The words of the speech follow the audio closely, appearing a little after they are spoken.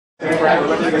It's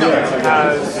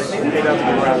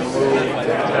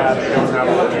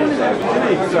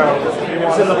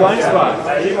in the blind spot.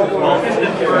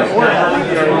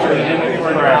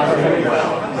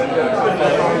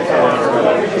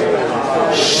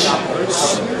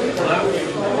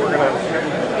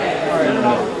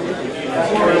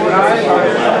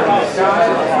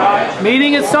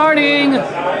 Meeting is starting.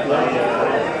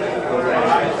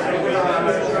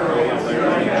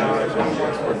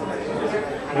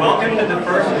 Welcome to the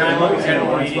first NYLUG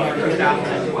General Meeting of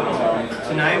 2012.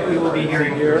 Tonight we will be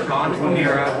hearing from Sean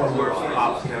O'Meara, who works for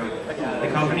Opscode, the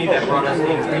company that brought us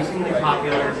the increasingly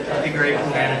popular configuration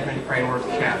management framework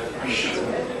CHEF.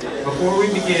 Before we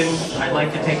begin, I'd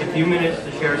like to take a few minutes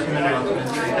to share some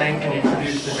announcements and thank and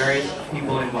introduce the various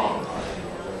people involved.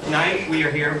 Tonight we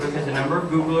are here because a number of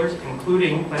Googlers,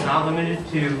 including but not limited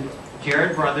to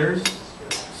Jared Brothers,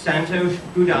 Santosh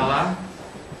Gudala,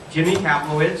 Jimmy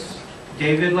Kaplowitz,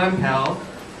 David Lempel,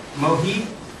 Mohit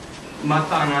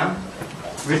Mathana,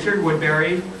 Richard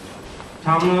Woodbury,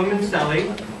 Tom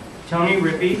Lumencelli, Tony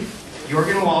Rippey,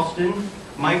 Jorgen Walston,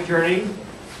 Mike Journey,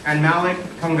 and Malik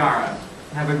Kangara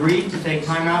have agreed to take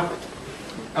time out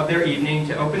of their evening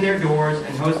to open their doors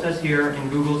and host us here in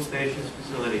Google's spacious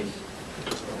facilities.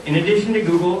 In addition to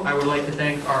Google, I would like to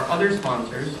thank our other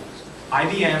sponsors,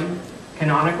 IBM,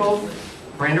 Canonical,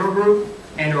 Brando Group,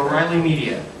 and O'Reilly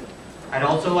Media. I'd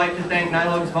also like to thank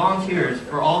NYLUG's volunteers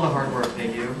for all the hard work they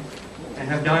do and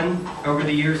have done over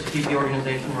the years to keep the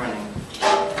organization running.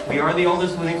 We are the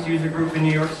oldest Linux user group in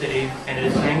New York City, and it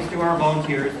is thanks to our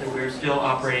volunteers that we are still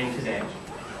operating today.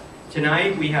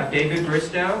 Tonight we have David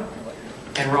Bristow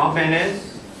and Rob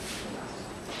Menez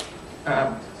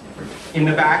in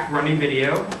the back running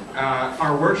video.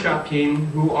 Our workshop team,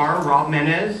 who are Rob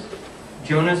Menez,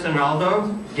 Jonas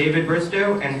Analdo, David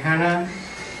Bristow, and Hannah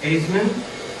Aisman.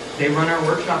 They run our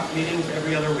workshop meetings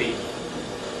every other week.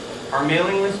 Our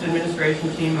mailing list administration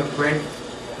team of Greg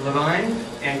Levine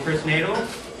and Chris Nadel.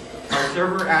 Our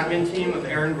server admin team of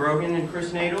Aaron Grogan and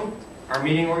Chris Nadel. Our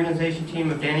meeting organization team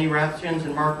of Danny Rathjens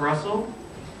and Mark Russell.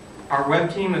 Our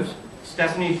web team of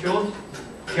Stephanie Schultz,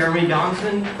 Jeremy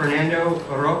Donson, Fernando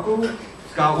Oroku,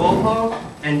 Scott Wolpo,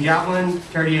 and Javelin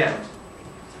Tardiev.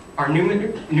 Our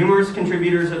numerous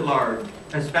contributors at large,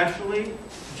 especially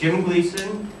Jim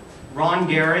Gleason, Ron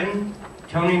Guerin,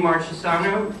 Tony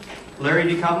Marchesano, Larry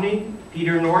Duchovny,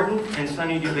 Peter Norton, and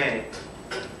Sunny Dubé.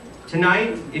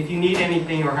 Tonight, if you need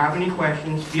anything or have any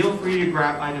questions, feel free to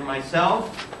grab either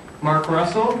myself, Mark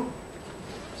Russell,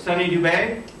 Sunny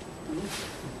Dubé,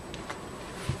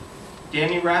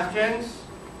 Danny Rathjens,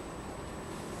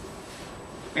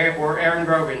 or Aaron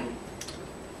Grogan.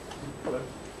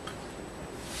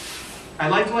 I'd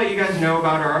like to let you guys know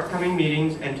about our upcoming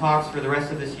meetings and talks for the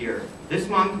rest of this year. This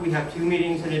month we have 2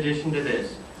 meetings in addition to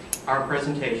this, our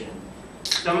presentation.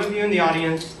 Some of you in the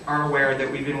audience are aware that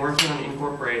we've been working on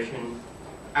incorporation.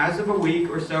 As of a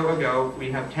week or so ago, we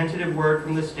have tentative word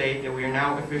from the state that we are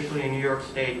now officially a New York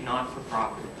State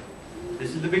not-for-profit.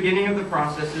 This is the beginning of the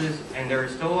processes, and there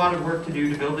is still a lot of work to do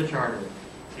to build the charter.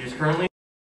 It is currently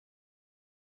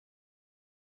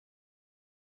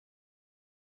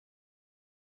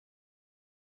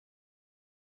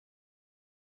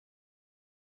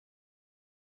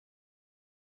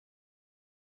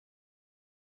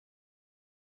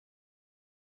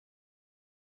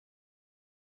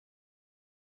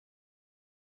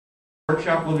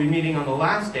workshop will be meeting on the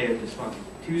last day of this month,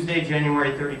 Tuesday,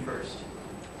 January 31st,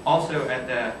 also at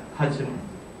the Hudson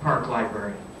Park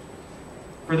Library.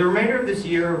 For the remainder of this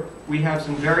year, we have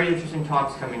some very interesting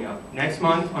talks coming up. Next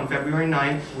month, on February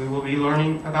 9th, we will be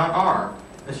learning about R,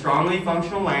 a strongly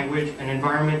functional language and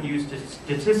environment used to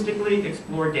statistically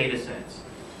explore data sets.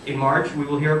 In March, we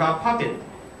will hear about Puppet,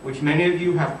 which many of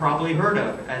you have probably heard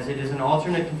of, as it is an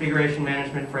alternate configuration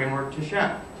management framework to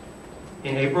Chef.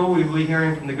 In April, we will be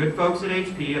hearing from the good folks at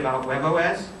HP about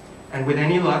WebOS, and with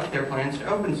any luck, their plans to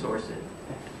open source it.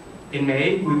 In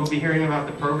May, we will be hearing about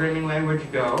the programming language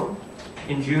Go.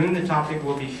 In June, the topic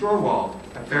will be SureWall,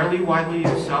 a fairly widely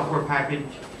used software package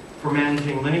for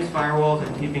managing Linux firewalls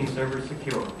and keeping servers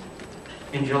secure.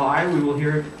 In July, we will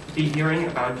be hearing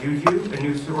about Juju, a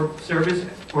new service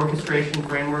orchestration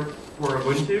framework for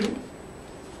Ubuntu.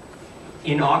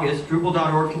 In August,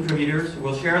 Drupal.org contributors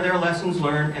will share their lessons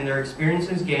learned and their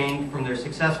experiences gained from their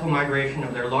successful migration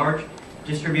of their large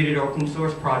distributed open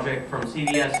source project from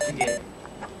CVS to Git.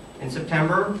 In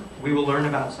September, we will learn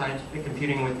about scientific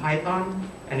computing with Python,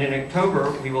 and in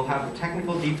October, we will have a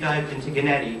technical deep dive into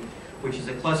Ganeti, which is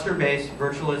a cluster-based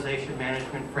virtualization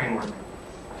management framework.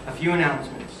 A few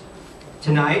announcements.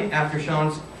 Tonight, after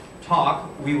Sean's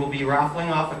talk, we will be raffling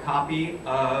off a copy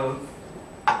of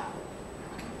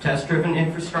test-driven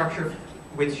infrastructure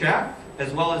with Chef,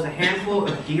 as well as a handful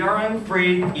of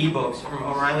DRM-free ebooks from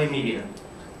O'Reilly Media.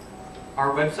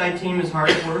 Our website team is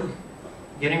hard at work,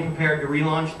 getting prepared to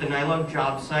relaunch the NYLUG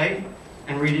job site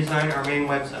and redesign our main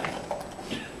website.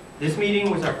 This meeting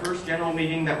was our first general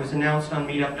meeting that was announced on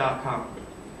meetup.com.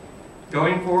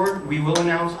 Going forward, we will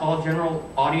announce all general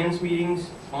audience meetings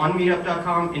on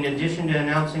meetup.com in addition to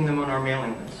announcing them on our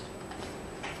mailing list.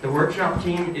 The workshop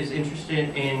team is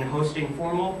interested in hosting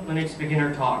formal Linux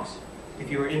beginner talks. If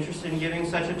you are interested in giving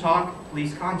such a talk,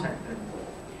 please contact them.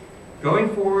 Going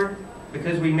forward,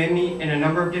 because we may meet in a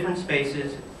number of different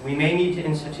spaces, we may need to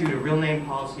institute a real name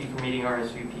policy for meeting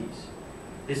RSVPs.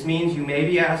 This means you may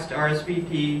be asked to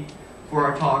RSVP for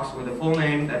our talks with a full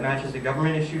name that matches the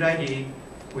government-issued ID,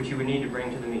 which you would need to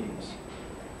bring to the meetings.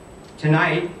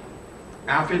 Tonight,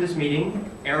 after this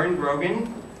meeting, Aaron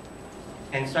Grogan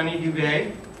and Sunny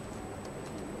Dubé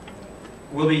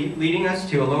will be leading us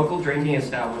to a local drinking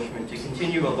establishment to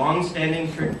continue a long-standing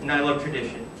NYLUG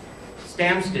tradition.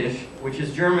 Stammtisch, which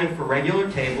is German for regular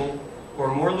table,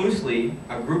 or more loosely,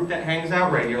 a group that hangs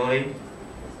out regularly.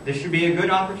 This should be a good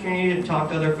opportunity to talk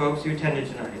to other folks who attended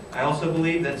tonight. I also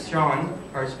believe that Sean,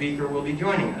 our speaker, will be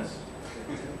joining us.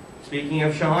 Speaking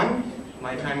of Sean,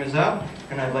 my time is up,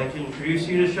 and I'd like to introduce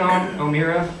you to Sean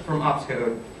O'Meara from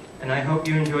Opscode, and I hope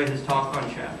you enjoy his talk on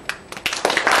chat.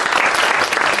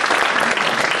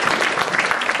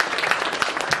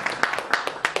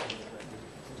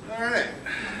 All right,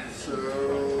 so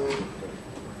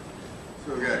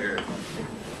we got here.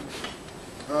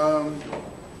 I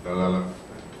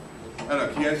don't know,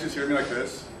 can you guys just hear me like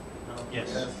this? Yes.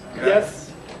 Yeah.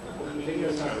 Yes.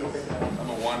 I'm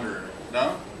a wanderer.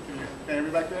 No? Can you hear me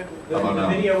back there? The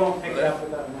video won't pick it up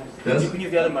without a mic. Yes? You can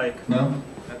use the other mic. No?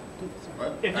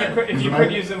 What? If you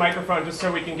could use the microphone just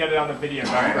so we can get it on the video.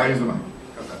 All right, I'll use the mic.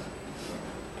 How's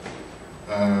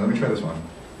that? Let me try this one.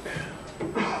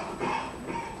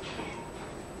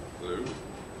 Hello?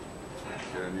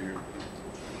 Can you...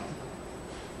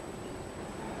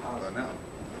 How about now?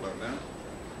 How about now?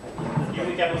 Give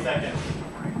it a couple seconds.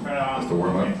 Turn it on. Just to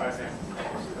warm up. Okay, 5 seconds.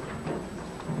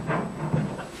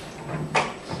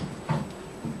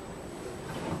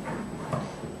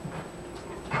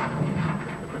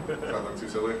 Does that look too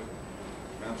silly?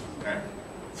 No? Okay.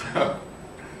 So,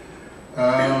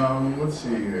 let's see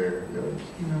here.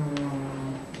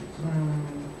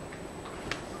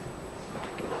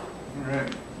 All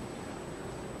right.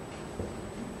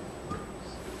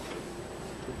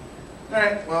 All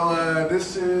right, well,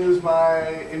 this is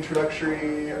my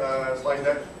introductory slide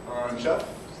deck on Chef.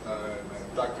 I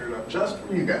doctored up just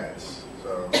for you guys.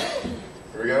 So,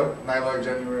 here we go. NYLUG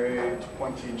January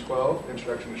 2012,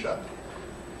 Introduction to Chef.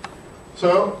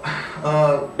 So,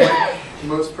 like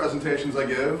most presentations I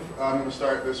give, I'm going to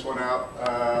start this one out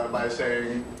by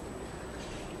saying,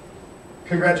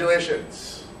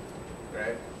 congratulations,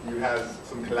 right? You have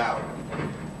some cloud.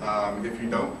 If you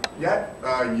don't yet,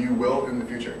 you will in the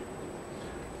future.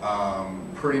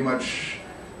 Pretty much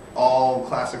all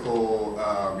classical,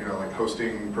 like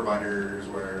hosting providers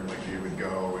where like you would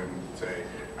go and say,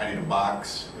 I need a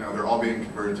box, they're all being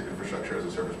converted to infrastructure as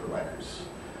a service providers.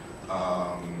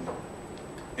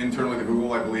 Internally to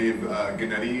Google, I believe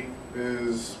Gennady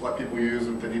is what people use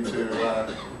if they need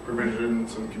to provision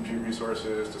some compute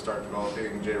resources to start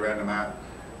developing JRandom app,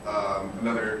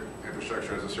 another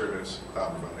infrastructure as a service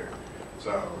cloud provider.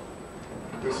 So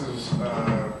this is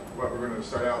what we're going to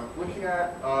start out looking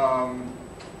at.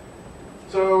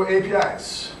 So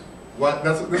APIs.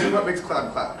 This is what makes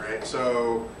cloud cloud, right?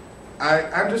 So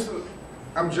I'm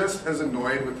just as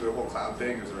annoyed with the whole cloud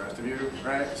thing as the rest of you,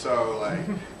 right? So like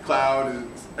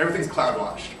everything's cloud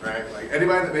washed, right? Like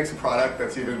anybody that makes a product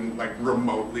that's even like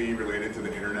remotely related to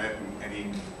the internet in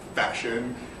any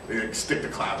fashion, they like stick the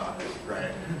cloud on it,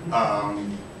 right?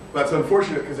 That's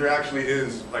unfortunate because there actually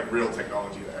is like real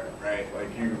technology there, right?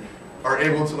 Like you are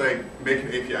able to like make an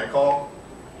API call,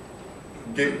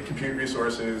 get compute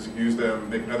resources, use them,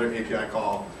 make another API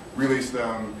call, release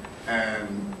them,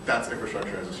 and that's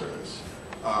infrastructure as a service.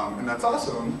 And that's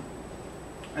awesome.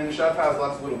 And Chef has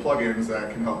lots of little plugins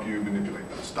that can help you manipulate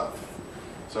that stuff.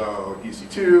 So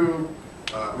EC2,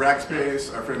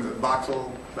 Rackspace, our friends at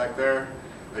Voxel back there,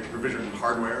 they can provision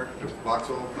hardware with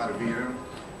Voxel, not a VM.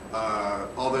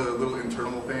 All the little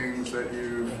internal things that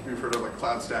you've heard of, like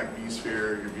CloudStack,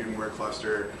 vSphere, your VMware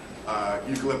cluster,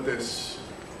 Eucalyptus,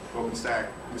 OpenStack,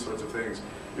 these sorts of things.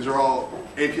 These are all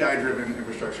API-driven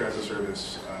infrastructure as a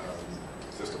service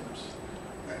systems.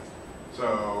 Okay.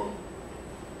 So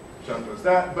Chef does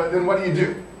that, but then what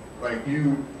do? Like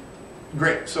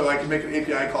great. So I can make an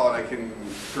API call and I can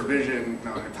provision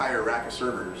an entire rack of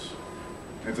servers.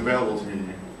 It's available to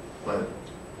me but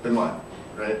then what,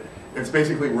 right? It's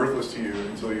basically worthless to you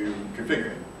until you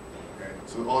configure it. Okay?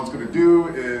 So all it's going to do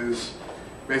is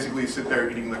basically sit there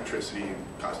eating electricity and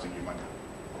costing you money.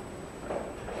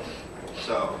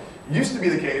 So it used to be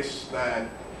the case that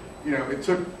it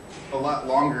took a lot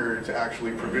longer to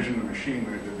actually provision the machine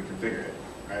than it did to configure it.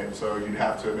 Right? So you'd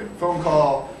have to make a phone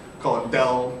call it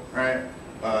Dell, right?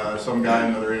 Some guy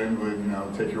on the other end would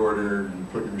take your order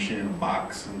and put your machine in a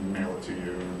box and mail it to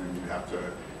you, and then you'd have to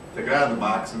take it out of the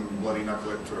box and bloody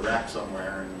knuckle it into a rack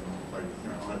somewhere, and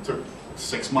that took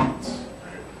 6 months,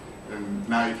 right? And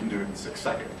now you can do it in 6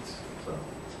 seconds. So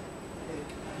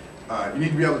you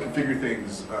need to be able to configure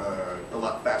things a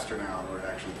lot faster now in order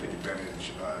to actually take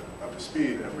advantage of the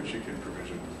speed at which you can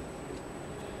provision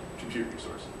compute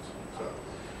resources. So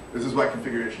this is what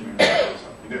configuration management is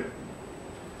helping you do.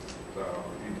 So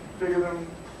you configure them.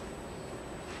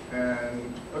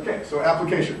 And okay, so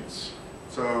applications.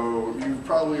 So you've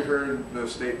probably heard the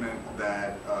statement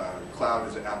that cloud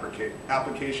is an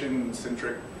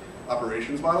application-centric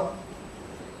operations model.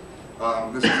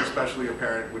 This is especially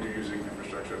apparent when you're using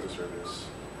infrastructure as a service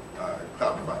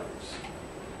cloud providers.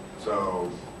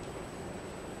 So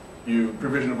you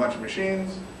provision a bunch of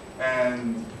machines,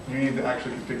 and you need to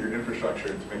actually configure infrastructure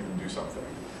to make them do something.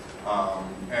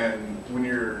 And when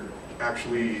you're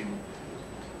actually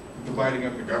dividing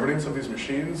up the governance of these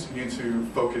machines, you need to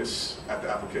focus at the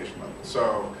application level.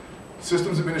 So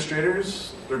systems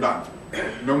administrators, they're done.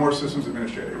 No more systems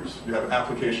administrators. You have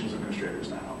applications administrators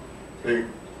now. They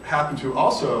happen to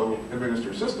also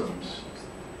administer systems,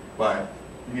 but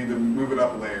you need to move it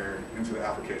up a layer into the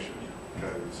application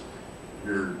because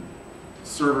your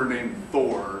server named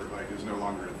Thor is no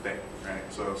longer a thing,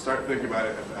 right? So start thinking about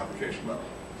it at the application level.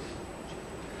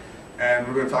 And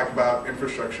we're going to talk about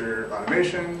infrastructure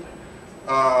automation.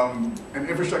 And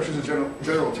infrastructure is a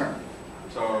general term.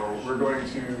 So we're going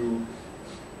to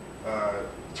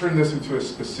turn this into a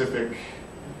specific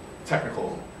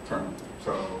technical term.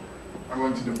 So I'm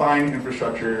going to define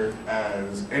infrastructure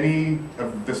as any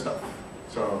of this stuff.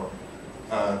 So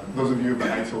those of you of the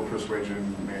ITIL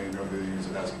persuasion may know these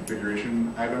as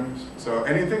configuration items. So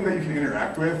anything that you can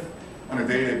interact with on a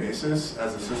day-to-day basis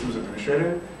as a systems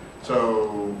administrator.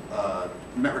 So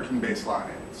networking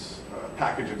baselines,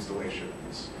 package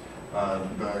installations,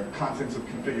 the contents of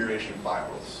configuration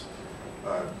files,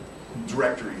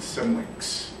 directories,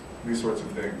 symlinks, these sorts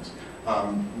of things.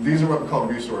 These are what we call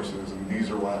resources, and these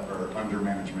are what are under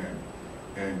management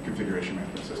in configuration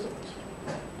management systems.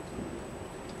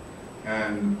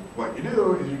 And what you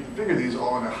do is you configure these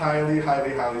all in a highly,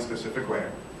 highly, highly specific way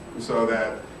so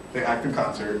that they act in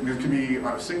concert. And this can be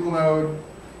on a single node,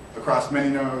 across many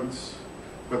nodes,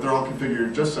 but they're all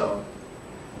configured just so,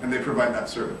 and they provide that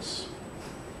service,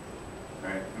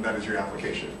 right? And that is your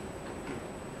application.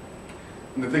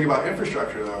 And the thing about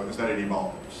infrastructure, though, is that it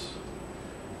evolves.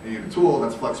 And you need a tool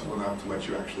that's flexible enough to let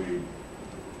you actually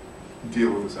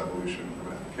deal with this evolution of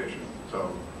an application.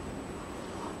 So,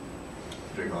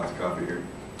 drink lots of coffee here.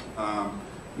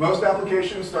 Most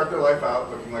applications start their life out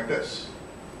looking like this.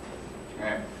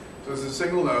 Okay? So this is a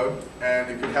single node,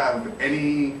 and it could have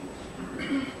any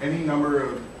number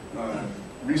of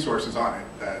resources on it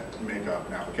that make up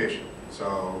an application.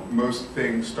 So most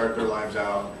things start their lives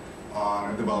out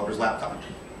on a developer's laptop,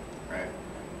 right?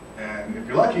 And if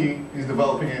you're lucky, he's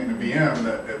developing it in a VM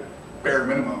that at bare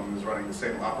minimum is running the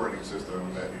same operating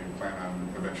system that you plan on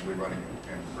eventually running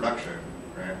in production,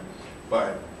 right?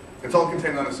 But it's all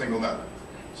contained on a single node.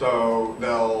 So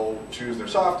they'll choose their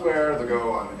software, they'll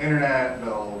go on the internet,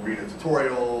 they'll read a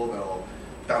tutorial, they'll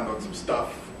download some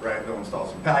stuff, right? They'll install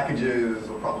some packages,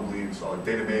 they'll probably install a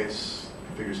database,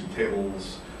 configure some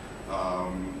tables,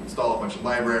 install a bunch of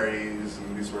libraries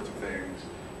and these sorts of things.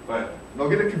 But they'll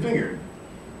get it configured,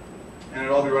 and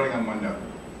it'll all be running on one node.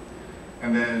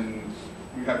 And then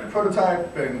you have your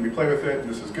prototype, and we play with it,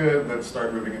 this is good, let's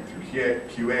start moving it through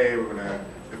QA, we're gonna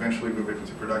eventually move it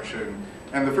into production.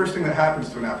 And the first thing that happens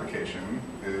to an application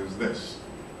is this,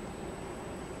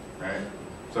 right?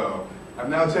 So I've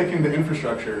now taken the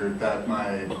infrastructure that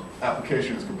my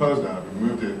application is composed of and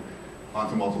moved it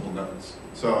onto multiple nodes.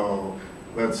 So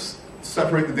let's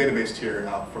separate the database tier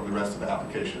out from the rest of the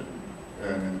application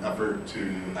in an effort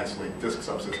to isolate disk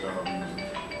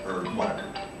subsystems or whatever.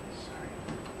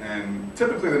 And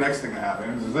typically the next thing that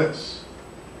happens is this,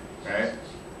 right?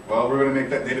 Well, we're going to make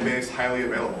that database highly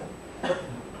available,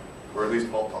 or at least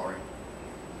fault tolerant.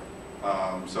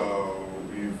 So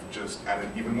we've just added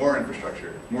even more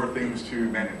infrastructure, more things to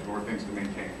manage, more things to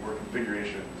maintain, more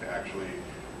configuration to actually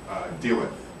deal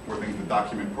with, more things to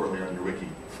document poorly on your wiki.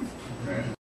 Right?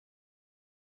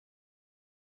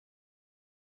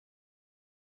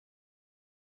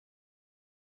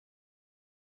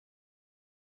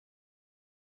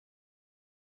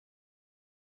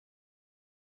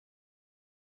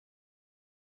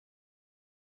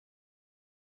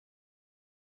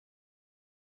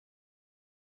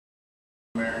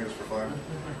 there just for fun.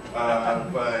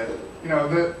 But you know,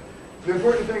 the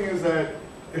important thing is that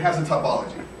it has a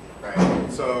topology,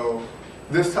 right? So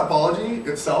this topology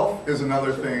itself is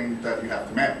another thing that you have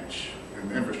to manage in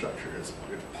the infrastructure. It's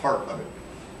part of it,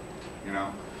 you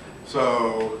know?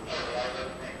 So,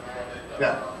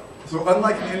 yeah. So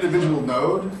unlike an individual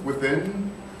node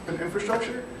within an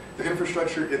infrastructure, the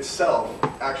infrastructure itself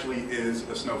actually is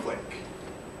a snowflake,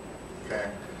 okay?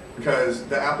 Because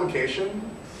the application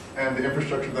and the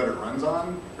infrastructure that it runs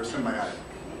on are symbiotic.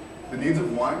 The needs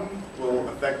of one will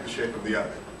affect the shape of the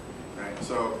other, right?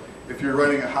 So if you're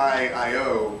running a high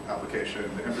I/O application,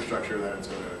 the infrastructure that it's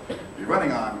going to be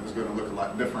running on is going to look a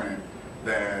lot different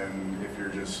than if you're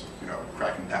just, you know,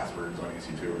 cracking passwords on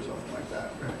EC2 or something like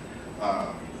that,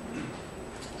 right?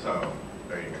 So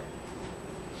there you go.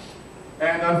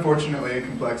 And unfortunately,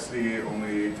 complexity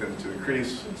only tends to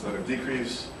increase instead of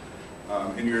decrease.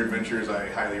 In your adventures, I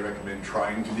highly recommend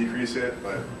trying to decrease it,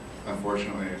 but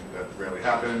unfortunately, that rarely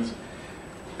happens.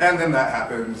 And then that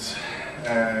happens,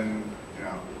 and you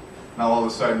know, now all of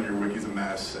a sudden your wiki's a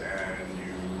mess, and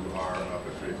you are up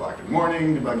at 3 o'clock in the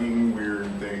morning debugging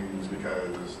weird things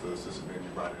because the sysadmin you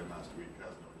brought in last week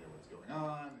has no idea what's going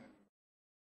on.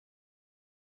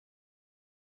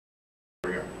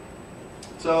 There we go.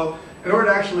 So in order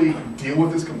to actually deal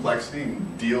with this complexity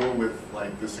and deal with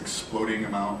like this exploding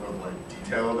amount of like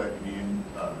detail that you need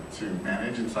to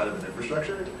manage inside of an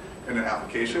infrastructure in an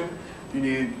application, you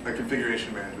need a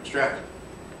configuration management strategy.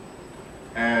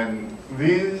 And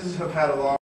these have had a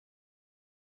long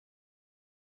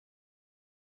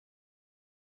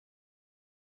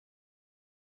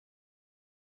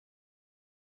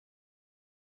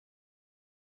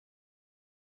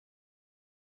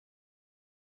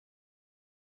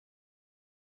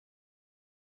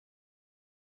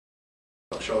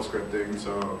shell scripting,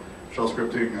 so shell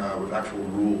scripting with actual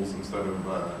rules instead of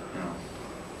you know,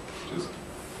 just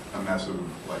a mess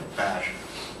of like bash.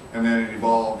 And then it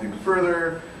evolved even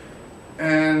further,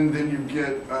 and then you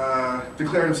get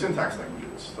declarative syntax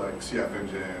languages like CF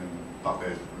Engine, Puppet,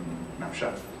 and now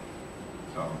Chef.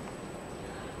 So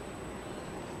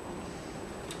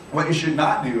what you should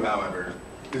not do, however,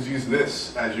 is use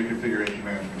this as your configuration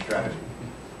management strategy.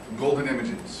 Golden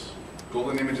images.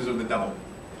 Golden images are the devil.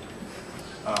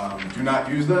 Do not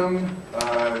use them.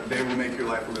 They will make your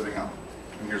life a living hell.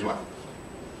 And here's why.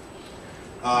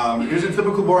 Here's a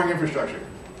typical boring infrastructure.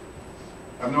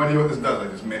 I have no idea what this does. I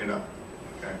just made it up.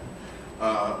 Okay?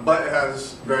 But it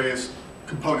has various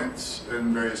components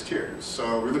and various tiers.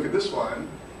 So we look at this one,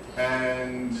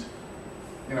 and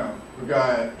you know, we've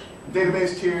got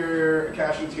database tier, a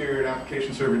caching tier, an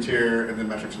application server tier, and then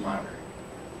metrics and library.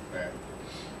 Okay?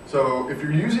 So if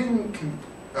you're using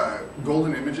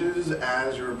golden images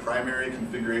as your primary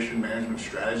configuration management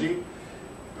strategy,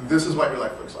 this is what your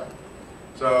life looks like.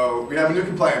 So we have a new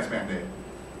compliance mandate,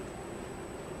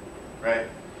 right?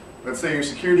 Let's say your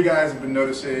security guys have been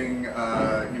noticing,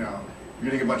 you know,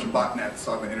 you're getting a bunch of botnets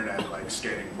on the internet, like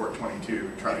scanning port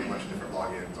 22, trying a bunch of different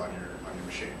logins on your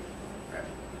machine, right?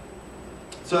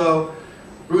 So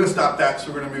we're going to stop that,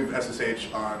 so we're going to move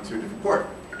SSH onto a different port,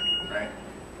 right?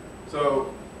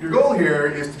 So your goal here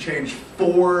is to change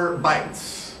 4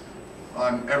 bytes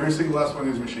on every single last one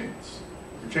of these machines.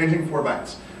 You're changing 4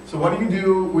 bytes. So what do you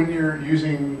do when you're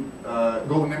using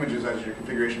golden images as your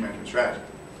configuration management strategy?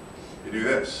 You do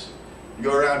this. You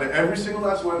go around to every single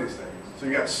last one of these things. So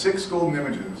you got 6 golden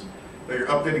images that you're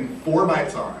updating 4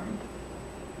 bytes on,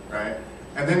 right?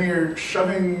 And then you're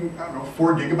shoving, I don't know,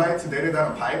 4 gigabytes of data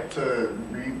down a pipe to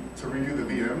redo the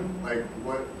VM. Like,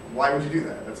 what? Why would you do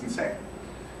that? That's insane.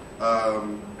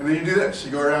 And then you do this.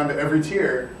 You go around to every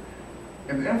tier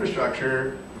in the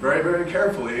infrastructure very, very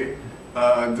carefully,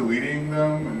 deleting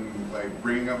them and like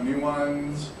bringing up new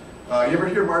ones. You ever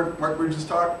hear Mark Bridges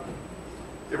talk?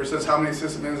 He ever says how many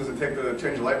sysadmins does it take to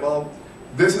change a light bulb?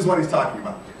 This is what he's talking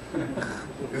about.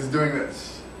 Is doing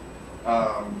this.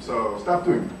 So stop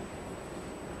doing that.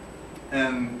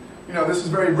 And you know, this is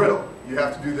very brittle. You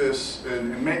have to do this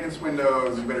in maintenance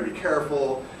windows. You better be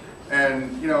careful.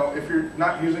 And you know, if you're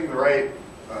not using the right,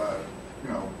 you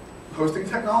know, hosting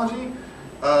technology,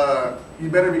 you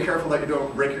better be careful that you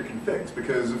don't break your configs,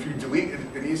 because if you delete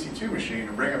an EC2 machine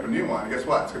and bring up a new one, guess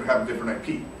what? It's going to have a different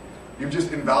IP. You've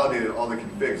just invalidated all the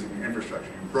configs in your infrastructure.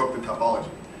 You broke the topology.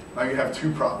 Now you have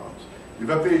 2 problems. You've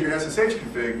updated your SSH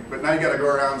config, but now you got to go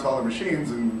around to all the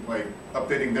machines and like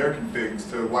updating their configs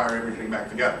to wire everything back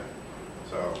together.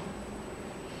 So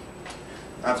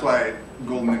that's why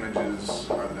golden images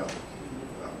are the devil.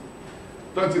 So,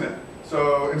 don't do that.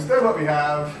 So instead what we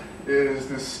have is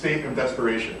this state of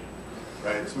desperation,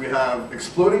 right? So we have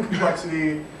exploding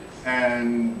complexity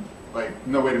and like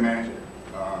no way to manage it.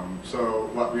 So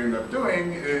what we end up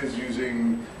doing is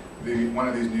using one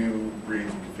of these new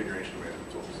breeds of configuration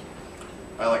management tools.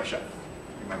 I like Chef,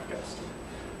 you might have guessed.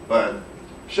 But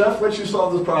Chef lets you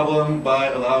solve this problem by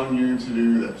allowing you to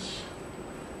do this.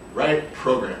 Write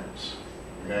programs,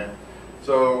 okay?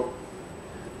 So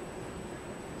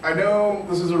I know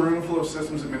this is a room full of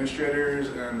systems administrators,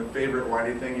 and the favorite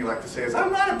whiny thing you like to say is,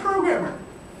 I'm not a programmer.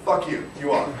 Fuck you,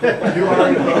 you are. You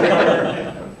are a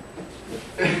programmer.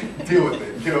 Deal with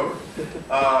it, get over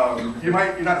it.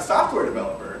 You're not a software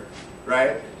developer,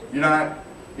 right? You're not,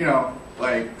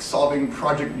 like solving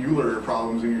Project Euler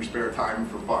problems in your spare time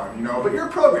for fun, but you're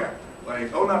a programmer.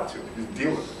 Like, own up to it, just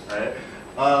deal with it,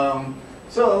 right?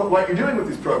 So what you're doing with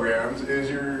these programs is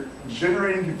you're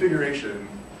generating configuration,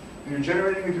 and you're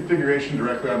generating the configuration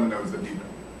directly on the nodes that need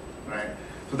them, right?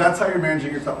 So that's how you're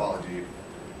managing your topology.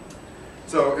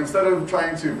 So instead of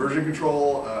trying to version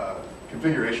control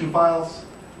configuration files,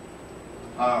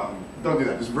 don't do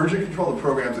that. Just version control the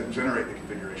programs that generate the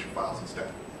configuration files instead.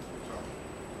 So,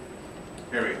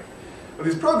 here we go. But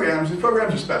these programs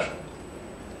are special.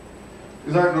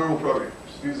 These aren't normal programs.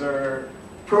 These are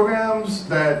programs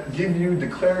that give you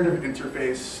declarative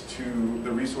interface to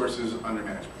the resources under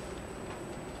management.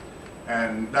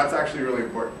 And that's actually really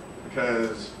important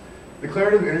because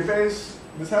declarative interface,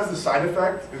 this has the side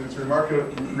effect, and it's a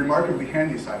remarkably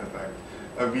handy side effect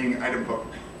of being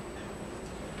idempotent.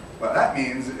 What that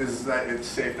means is that it's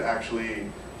safe to actually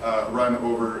run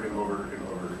over and over and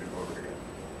over and over again.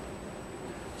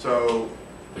 So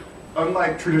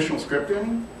unlike traditional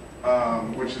scripting,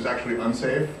 which is actually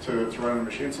unsafe to run on a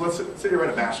machine. So let's say you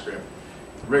write a bash script,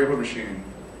 regular machine,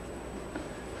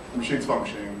 the machine's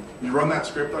functioning. You run that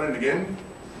script on it again,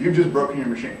 you've just broken your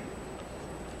machine.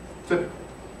 Typically.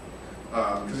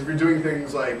 Because if you're doing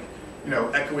things like,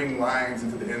 echoing lines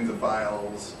into the ends of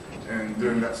files and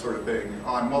doing that sort of thing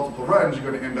on multiple runs, you're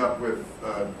going to end up with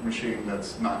a machine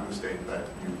that's not in the state that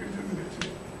you intended it to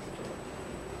be.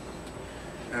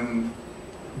 And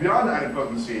beyond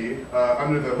idempotency,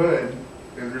 under the hood,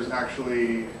 there's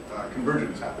actually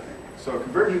convergence happening. So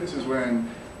convergence is when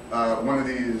one of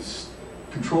these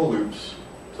control loops,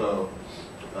 so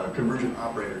convergent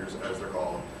operators as they're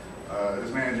called,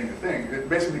 is managing a thing. It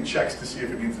basically checks to see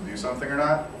if it needs to do something or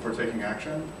not before taking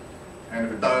action. And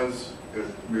if it does, it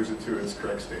moves it to its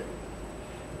correct state.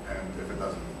 And if it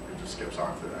doesn't, it just skips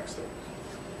on to the next thing.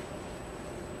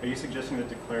 Are you suggesting that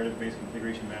declarative-based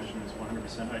configuration management is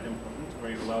 100% idempotent, or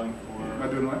are you allowing for... Am I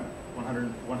doing what?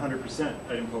 100%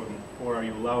 idempotent, or are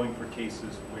you allowing for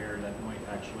cases where that might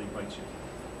actually bite you?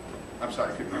 I'm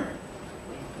sorry, I couldn't hear.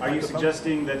 Are you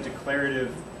suggesting that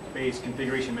declarative-based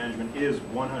configuration management is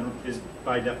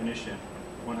by definition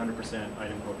 100%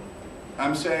 idempotent?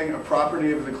 I'm saying a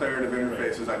property of a declarative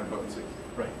interface is idempotency.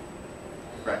 Right.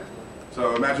 Right.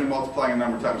 So imagine multiplying a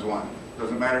number times 1.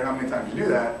 Doesn't matter how many times you do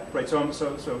that. Right. So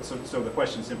the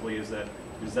question simply is that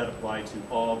does that apply to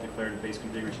all declarative-based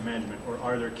configuration management, or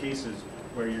are there cases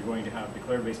where you're going to have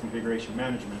declarative-based configuration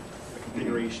management, a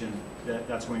configuration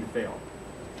that's going to fail?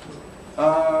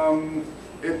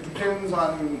 It depends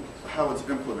on how it's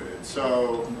implemented.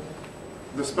 So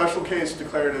the special case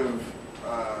declarative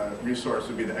resource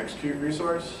would be the execute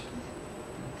resource.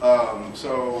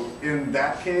 So in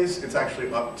that case, it's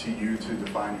actually up to you to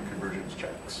define your convergence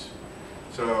checks.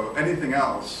 So anything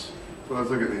else, so let's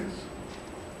look at these.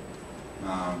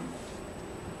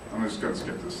 I'm just going to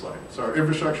skip this slide. So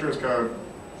infrastructure is code.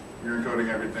 You're encoding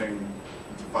everything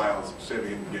into files,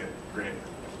 saving it, Git. Great,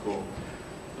 cool.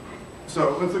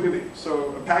 So let's look at these.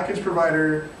 So a package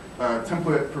provider, a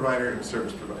template provider, and a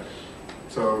service provider.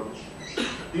 So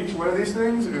each one of these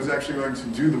things is actually going to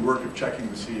do the work of checking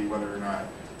to see whether or not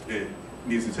it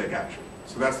needs to take action.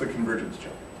 So that's the convergence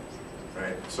check,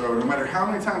 right? So no matter how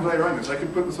many times I run this, I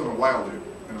could put this on a while loop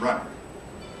and run it,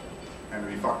 and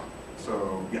it'd be fine.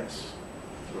 So yes,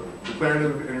 so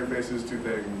declarative interfaces to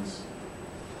things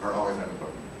are always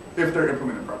idempotent if they're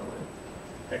implemented properly.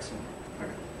 Excellent.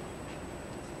 Okay.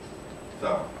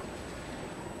 So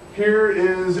here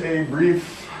is a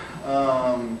brief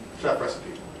chef recipe.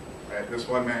 Right? This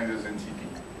one manages NTP.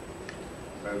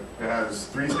 It has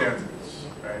 3 stanzas.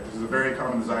 Right? This is a very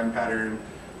common design pattern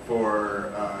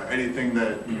for anything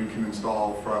that you can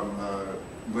install from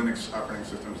Linux operating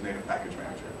system's native package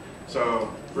manager.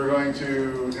 So we're going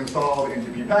to install the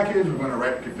NTP package. We're going to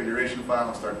write the configuration file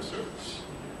and start the service.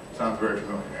 Sounds very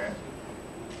familiar,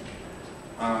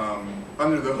 right?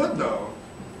 Under the hood, though,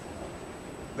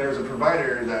 there's a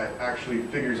provider that actually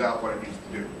figures out what it needs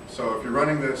to do. So if you're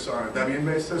running this on a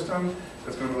Debian-based system,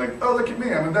 it's going to be like, oh, look at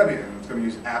me, I'm a Debian. It's going to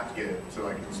use apt-get to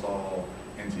like install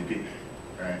NTP,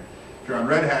 right? If you're on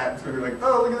Red Hat, it's going to be like,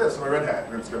 oh, look at this, my Red Hat.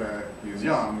 And it's going to use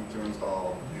Yum to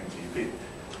install NTP.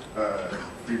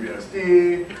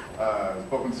 FreeBSD,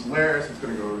 open Solaris, it's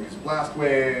going to go use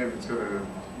BlastWave, it's going to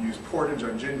use Portage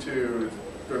on Gentoo,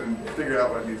 it's going to figure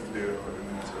out what it needs to do, and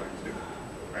then it's going to do it,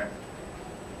 right?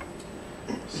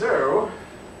 So,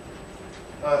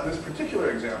 this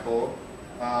particular example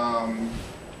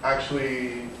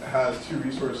actually has two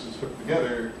resources hooked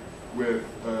together with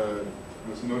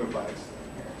this notifies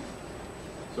thing here.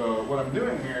 So what I'm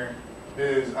doing here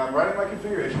is I'm writing my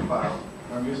configuration file.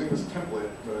 I'm using this template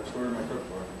that I've stored in my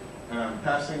cookbook, and I'm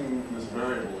passing this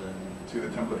variable in to the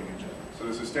templating engine. So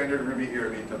this is standard Ruby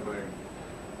ERB templating,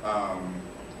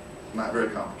 not very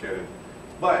complicated.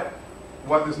 But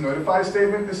what this notify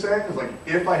statement is saying is like,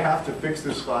 if I have to fix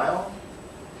this file,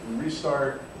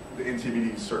 restart the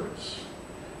NTBD service.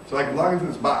 So I can log into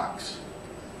this box,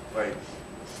 like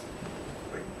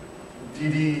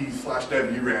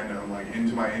dd/dev urandom, like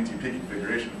into my NTP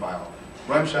configuration file,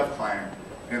 run chef client,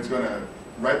 and it's going to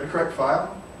write the correct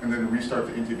file and then restart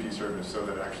the NTP service so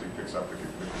that it actually picks up the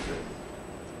configuration.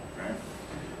 Right?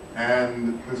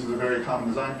 And this is a very common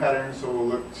design pattern, so we'll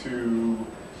look to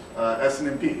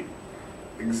SNMP,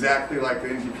 exactly like the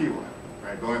NTP one.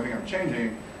 Right? The only thing I'm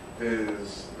changing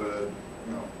is the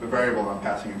variable I'm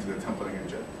passing into the templating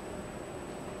engine.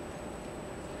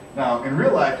 Now, in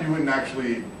real life, you wouldn't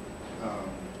actually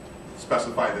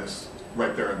specify this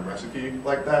right there in the recipe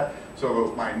like that.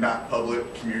 So my not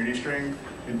public community string,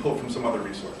 you pull from some other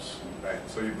resource, right?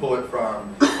 So you pull it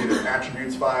from either an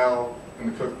attributes file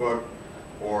in the cookbook,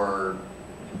 or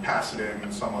you can pass it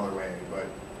in some other way. But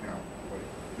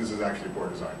this is actually poor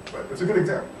design. But it's a good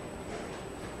example.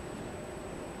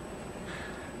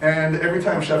 And every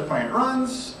time Chef Client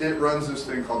runs, it runs this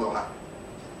thing called Ohio.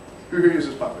 Who here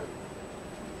uses Puppet?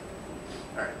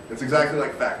 All right, it's exactly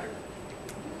like Factor,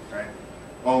 right?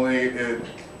 Only it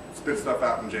spits stuff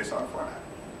out in JSON format.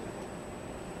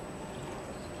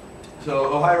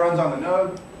 So Ohio runs on the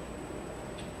node,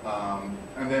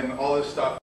 and then all this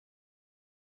stuff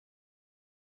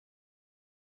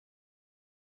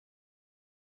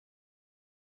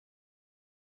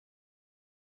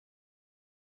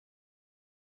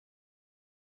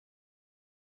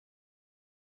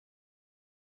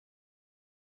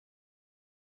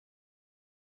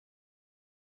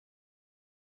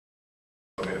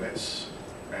database,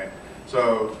 right?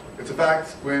 So it's a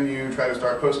fact when you try to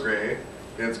start Postgre,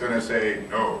 it's going to say,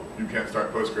 no, you can't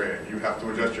start Postgre. You have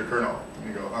to adjust your kernel. And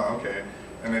you go, oh, okay.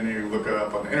 And then you look it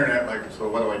up on the internet, like, so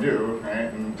what do I do,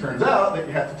 right? And it turns out that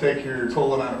you have to take your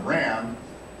total amount of RAM,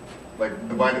 like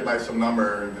divide it by some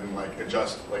number, and then like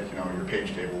adjust, like, your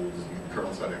page tables and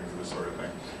kernel settings and this sort of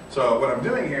thing. So what I'm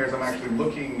doing here is I'm actually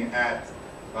looking at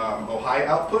Ohio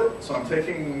output. So I'm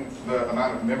taking the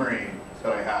amount of memory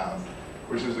that I have,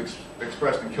 which is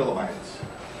expressed in kilobytes.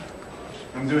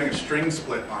 I'm doing a string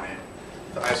split on it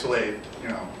to isolate,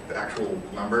 the actual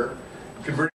number,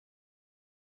 convert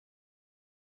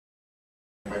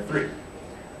it by 3.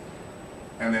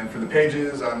 And then for the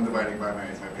pages, I'm dividing by my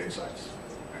page size.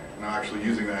 Right? And I'm actually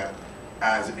using that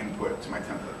as input to my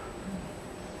template,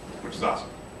 which is awesome.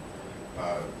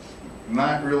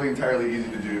 Not really entirely easy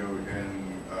to do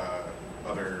in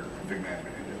other config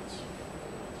management engines.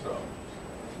 So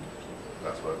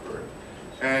that's what we're doing.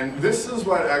 And this is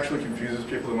what actually confuses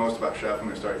people the most about Chef when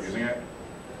they start using it.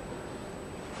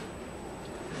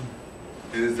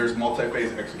 Is there's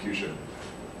multi-phase execution.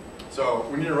 So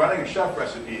when you're running a Chef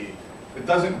recipe, it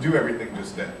doesn't do everything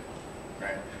just then,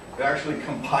 right? It actually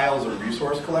compiles a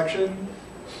resource collection.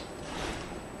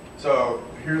 So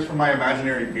here's from my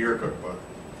imaginary beer cookbook,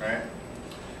 right?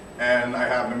 And I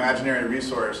have an imaginary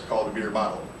resource called a beer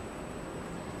bottle,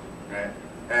 right?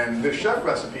 And this Chef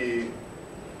recipe,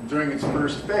 during its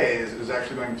first phase, is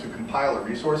actually going to compile a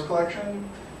resource collection,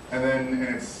 and then in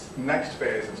its next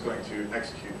phase, it's going to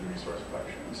execute the resource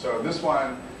collection. So this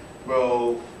one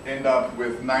will end up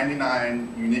with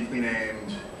 99 uniquely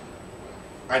named,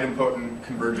 idempotent,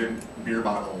 convergent beer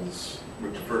bottles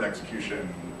with deferred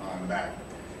execution on the back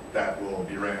that will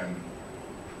be ran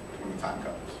when the time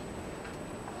comes.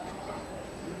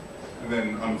 And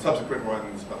then on subsequent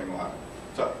ones, nothing will happen.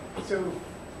 So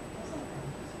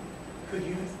could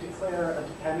you declare a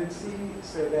dependency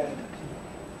so that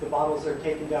the bottles are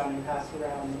taken down and passed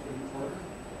around in order?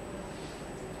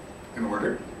 In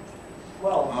order?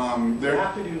 Well, you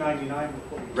have to do 99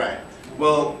 before you... Right.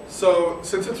 Well, so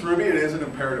since it's Ruby, it is an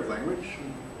imperative language.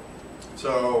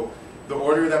 So the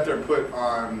order that they're put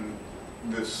on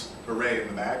this array in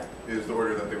the back is the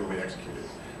order that they will be executed.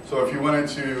 So if you wanted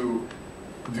to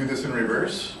do this in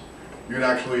reverse, you would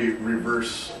actually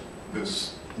reverse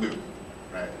this loop,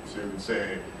 right? So you would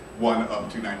say 1 up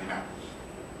to 99.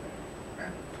 Okay.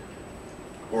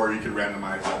 Or you could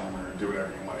randomize them or do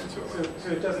whatever you wanted to. So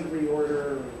it doesn't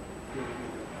reorder?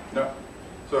 No.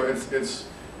 So it's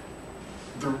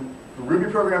the Ruby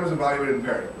program is evaluated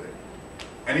imperatively.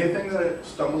 Anything that it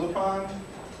stumbles upon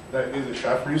that is a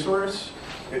chef resource,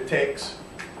 it takes,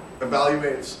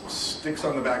 evaluates, sticks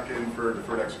on the back end for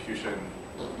deferred execution,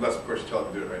 unless of course you tell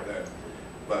it to do it right then.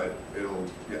 But it'll,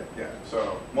 yeah.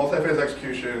 So multi-phase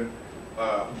execution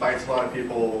bites a lot of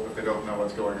people if they don't know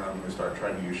what's going on when they start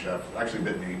trying to use chef. It actually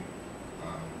bit me.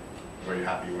 Very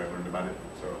happy when I learned about it.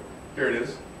 So here it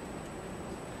is.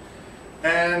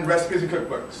 And recipes and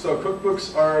cookbooks. So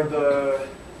cookbooks are the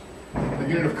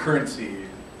unit of currency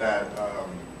that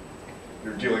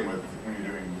you're dealing with when you're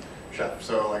doing chef.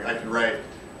 So like I could write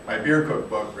my beer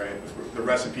cookbook, right? The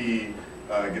recipe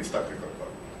gets stuck in the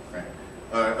cookbook, right?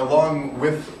 Along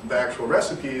with the actual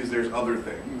recipes, there's other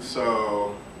things.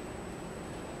 So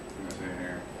let me see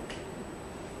here.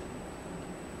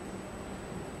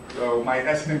 So my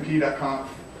snmp.conf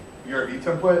URV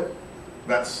template,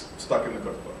 that's stuck in the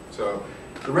cookbook. So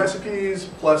the recipes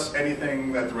plus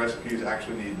anything that the recipes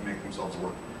actually need to make themselves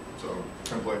work. So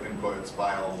template inputs,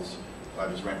 files,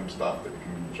 just random stuff that you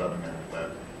can shove in there that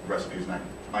the recipes might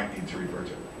need to refer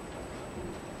to.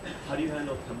 How do you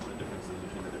handle template differences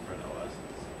between the different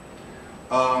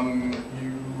OSs?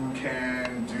 You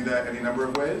can do that any number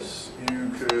of ways.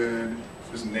 You could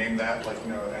just name that, like,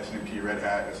 you know, SNMP Red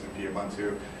Hat, SNMP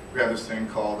Ubuntu. We have this thing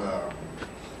called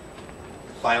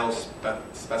file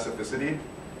specificity. You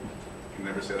can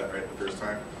never say that right the first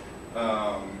time.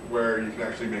 Where you can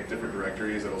actually make different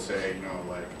directories that'll say, you know,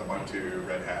 like Ubuntu,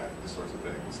 Red Hat, these sorts of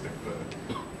things, stick the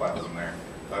files in there.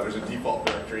 There's a default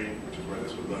directory, which is where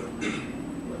this would load.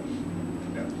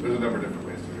 Yeah, there's a number of different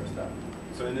ways to address that.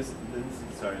 So in this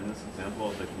example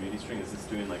of the community string, is this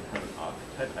doing like kind of an auth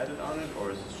type edit on it,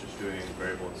 or is this just doing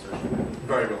variable insertion?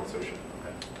 Variable insertion.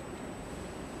 Okay.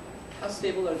 How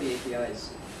stable are the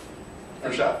APIs?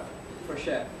 For Chef? For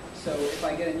Chef. So if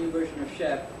I get a new version of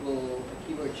Chef, will a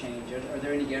keyword change? Are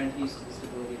there any guarantees to the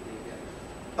stability of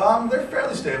the API? They're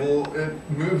fairly stable. It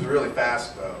moves really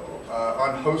fast though.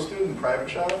 On hosted and private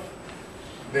Chef,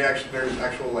 there's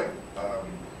actual like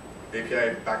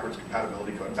API backwards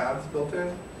compatibility code paths built in.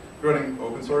 If you're running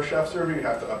open source Chef server, you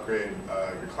have to upgrade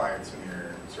your clients and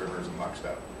your servers in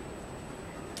lockstep.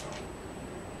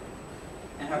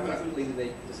 And how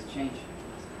frequently does it change?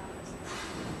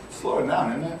 Slowing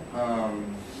down, isn't it?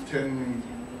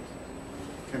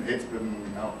 10.8's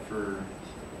been out for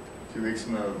 2 weeks,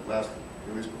 and the last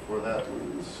release before that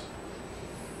was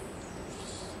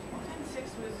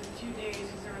 10.6 was 2 days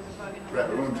because there was a bug in the right,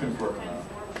 but when 10.4 come out.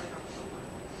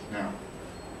 Yeah.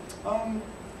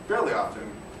 Fairly often.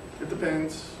 It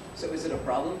depends. So is it a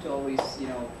problem to always,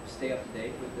 stay up to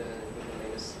date with the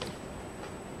latest?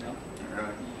 No? Really?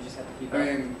 You just have to keep I up?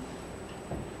 mean,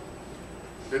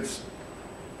 it's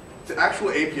the actual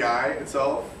API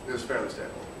itself is fairly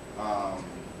stable.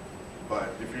 But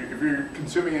if you're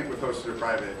consuming it with hosted or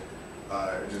private,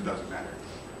 it just doesn't matter.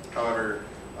 However,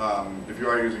 if you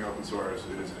are using open source,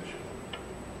 it is an issue.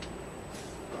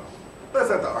 But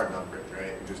that's not the hard to upgrade,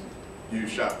 right? You just use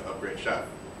Chef to upgrade Chef.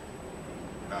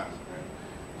 Done, right?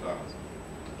 So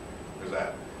there's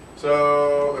that.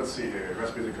 So let's see here,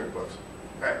 recipes and cookbooks.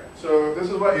 All right, so this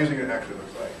is what using it actually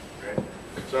looks like, right?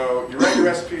 So you write your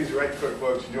recipes, you write your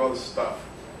cookbooks, you do all this stuff.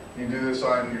 You do this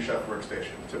on your Chef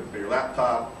workstation, typically your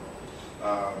laptop.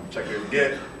 Check your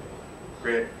Git,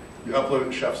 great. You upload it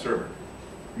to Chef server.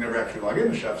 You never actually log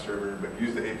into Chef server, but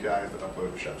use the APIs that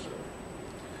upload to Chef server.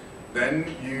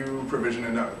 Then you provision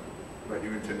a node that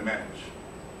you intend to manage.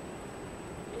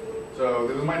 So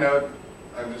this is my node.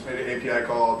 I've just made an API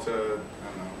call to, I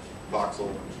don't know, Voxel,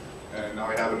 and now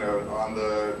I have a node on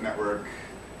the network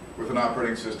with an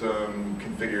operating system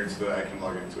configured so that I can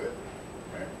log into it.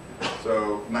 Right?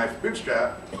 So Knife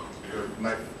Bootstrap, or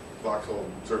Knife Voxel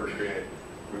server create,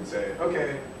 would say,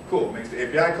 okay, cool, makes the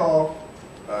API call,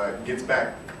 gets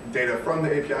back data from the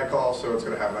API call, so it's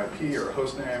going to have an IP or a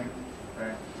host name,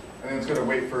 right? And then it's going to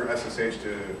wait for SSH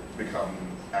to become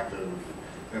active,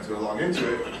 and it's going to log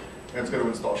into it, and it's going to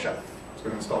install Chef. It's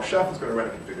going to install Chef, it's going to write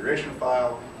a configuration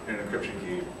file and an encryption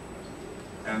key,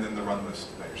 and then the run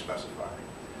list that you're specifying.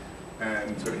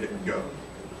 And it's going to hit go.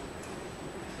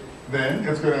 Then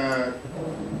it's going to,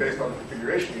 based on the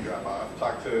configuration you drop off,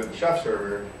 talk to the Chef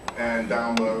server and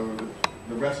download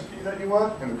the recipe that you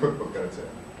want and the cookbook that it's in.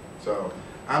 So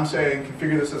I'm saying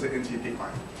configure this as an NTP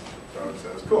client. So it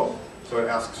says, cool. So it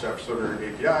asks Chef server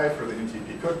API for the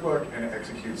NTP cookbook, and it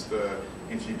executes the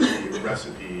NTP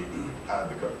recipe out of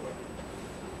the cookbook.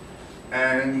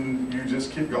 And you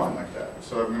just keep going like that.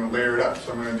 So I'm going to layer it up.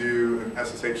 So I'm going to do an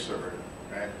SSH server,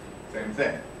 right? Same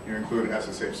thing. You include an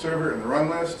SSH server in the run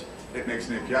list. It makes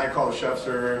an API call to Chef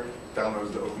server,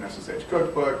 downloads the OpenSSH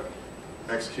cookbook,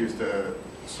 executes the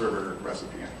server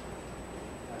recipe in. I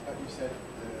thought you said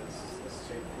the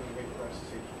SSH, we wait for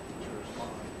SSH to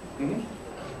respond. Mm-hmm.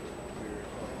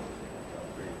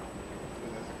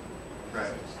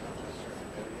 Right.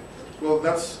 Well,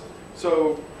 that's,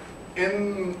 so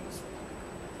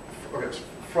okay,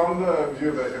 from the view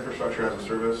of the infrastructure as a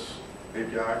service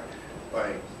API,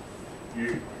 like,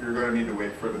 you're going to need to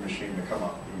wait for the machine to come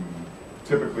up. And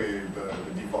typically, the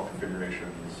default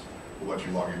configurations will let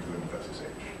you log into them with SSH.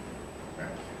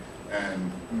 Right?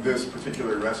 And this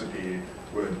particular recipe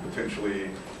would potentially,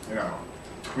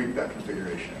 tweak that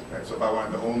configuration. Right? So if I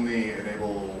wanted to only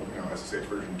enable, SSH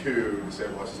version 2,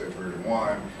 disable SSH version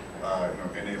 1,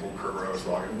 enable Kerberos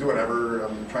login, do whatever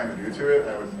I'm trying to do to it,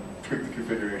 I would tweak the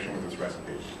configuration with this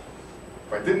recipe.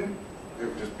 If I didn't, it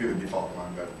would just be the default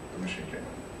one that the machine came in.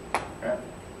 Okay?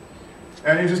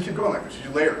 And you just keep going like this.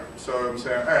 You layer them. So I'm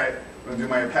saying, all right, I'm going to do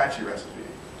my Apache recipe.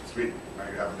 Sweet. Now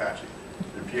you have Apache.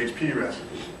 Your PHP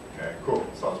recipe. Okay, cool.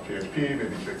 Installs PHP,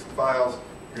 maybe fix the files.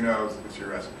 Who knows? It's your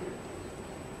recipe.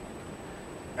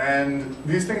 And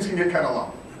these things can get kind of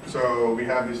long. So we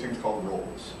have these things called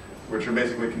roles, which are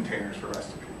basically containers for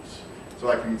recipes. So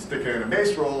I can stick it in a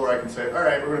base role, or I can say, all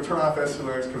right, we're going to turn off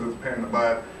SLX because it's a pain in the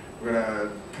butt. We're going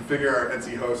to configure our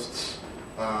Etsy hosts.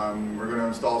 We're going to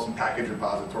install some package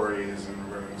repositories, and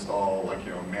we're going to install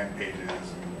man pages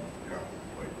and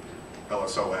like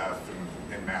LSOF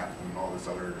and Nmap and all this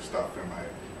other stuff in my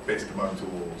base debug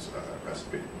tools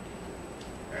recipe.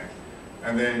 Okay.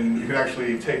 And then you can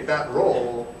actually take that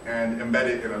role and embed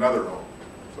it in another role.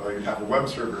 So you have a web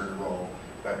server role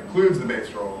that includes the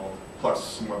base role plus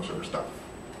some web server stuff.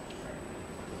 Okay.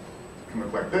 It can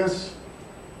look like this.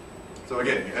 So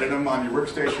again, you edit them on your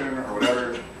workstation or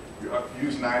whatever. You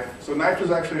use Knife. So Knife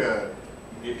is actually a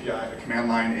command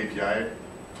line API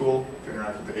tool to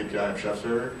interact with the API of Chef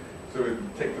Server. So it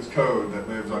would take this code that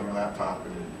lives on your laptop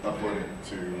and upload it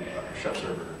to Chef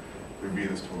Server, review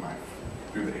this to a Knife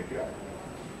through the API.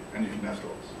 And you can nest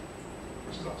roles,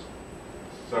 which is awesome.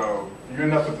 So you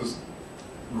end up with this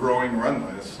growing run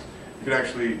list. You could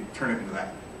actually turn it into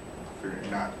that. So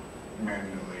you're not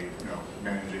manually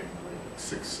managing like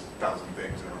 6,000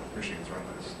 things in a machine's run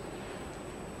list.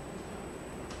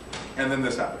 And then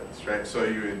this happens, right? So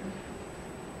you would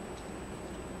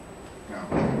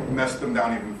nest them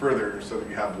down even further so that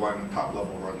you have one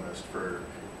top-level run list for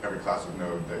every class of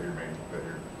node that you're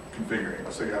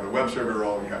configuring. So you have a web server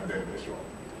role and you have a database role.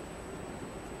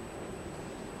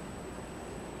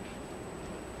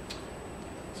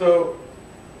 So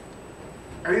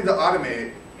I need to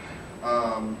automate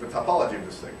the topology of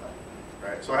this thing,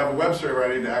 right? So I have a web server.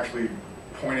 I need to actually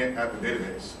point it at the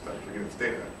database to actually get its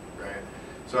data, right?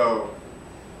 So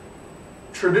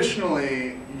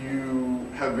traditionally, you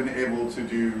have been able to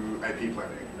do IP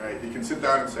planning, right? You can sit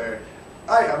down and say,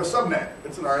 I have a subnet.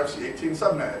 It's an RFC18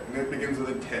 subnet, and it begins with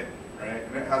a 10, right?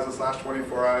 And it has a /24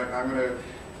 on it. And I'm going to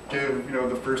give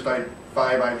the first 5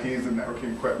 IPs of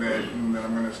networking equipment, and then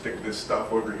I'm going to stick this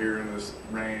stuff over here in this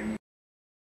range.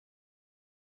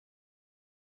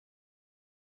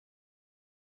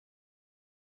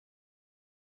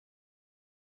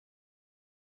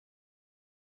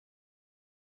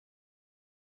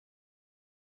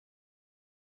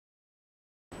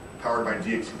 Powered by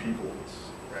DHCP pools,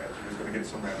 right? So you're just going to get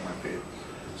some random IP.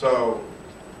 So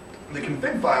the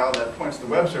config file that points the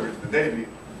web server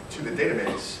to the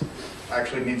database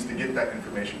actually needs to get that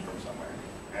information from somewhere.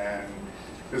 And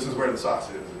this is where the sauce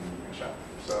is in Chef.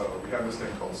 So we have this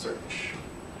thing called search.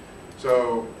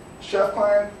 So Chef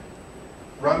client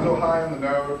runs OHI on the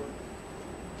node,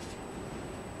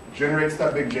 generates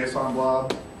that big JSON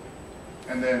blob,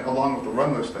 and then along with the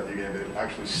run list that you gave it,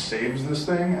 actually saves this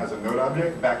thing as a node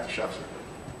object back to Chef server,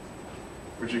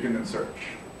 which you can then search.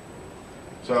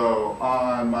 So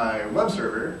on my web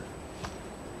server,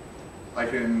 I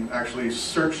can actually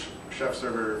search Chef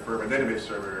server for my database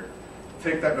server,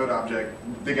 take that node object,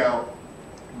 dig out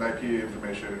the IP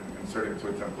information, insert it into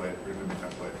a template, remove the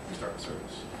template, and start the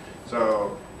service.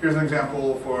 So here's an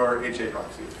example for HA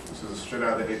proxy. This is straight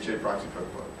out of the HA proxy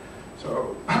cookbook.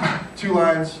 So 2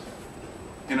 lines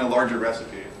in a larger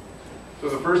recipe. So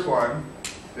the first one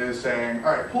is saying,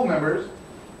 all right, pool members.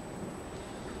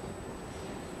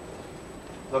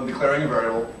 So I'm declaring a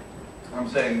variable. I'm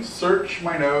saying search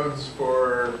my nodes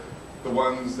for the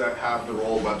ones that have the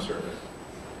role web server.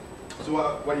 So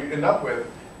what you end up with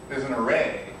is an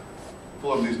array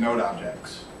full of these node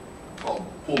objects called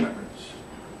pool members.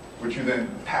 which you then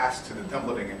pass to the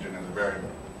templating engine as a variable.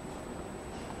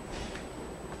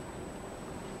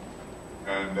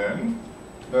 And then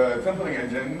the templating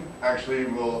engine actually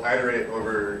will iterate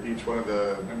over each one of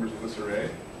the members of this array.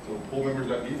 So pull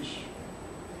members.each,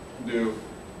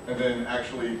 and then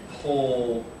actually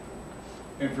pull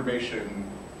information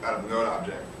out of the node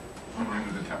object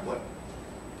into the template.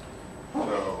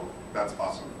 So that's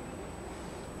awesome.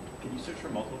 Can you search for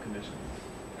multiple conditions?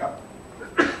 Yeah.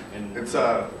 And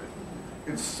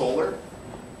It's Solar.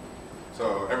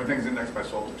 So everything's indexed by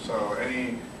Solar. So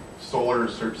any Solar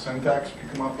search syntax you can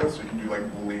come up with, so you can do like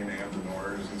Boolean ands and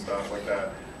ors and stuff like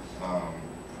that.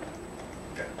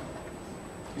 Yeah.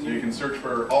 So you can search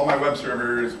for all my web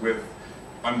servers with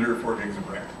under 4 gigs of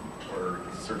RAM, or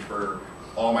you can search for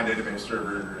all my database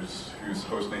servers whose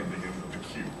hostname begins with a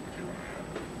Q. If you want.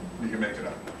 You can make it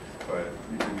up, but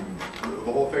you can.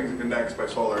 The whole thing's indexed by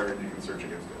Solar, and you can search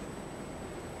against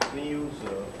it. Can you use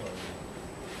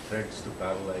threads to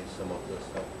parallelize some of the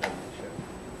stuff on the shell?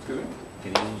 Excuse me?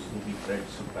 Can you use Ruby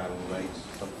threads to parallelize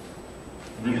some?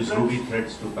 Can you use Ruby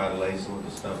threads to parallelize some of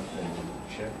the stuff on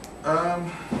the shell? I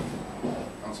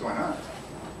don't see why not.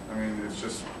 I mean, it's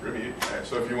just Ruby. Right?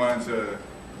 So if you wanted to,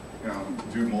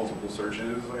 do multiple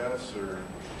searches, I guess, or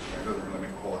it doesn't really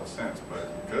make a whole lot of sense, but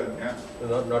you could, yeah.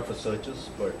 Not for searches,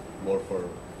 but more for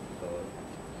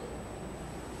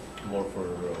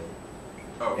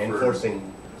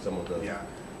enforcing some of the. Yeah.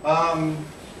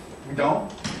 We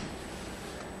don't.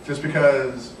 Just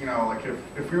because, like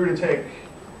if we were to take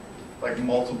like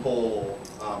multiple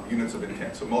units of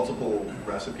intent, so multiple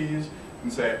recipes,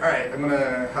 and say, all right, I'm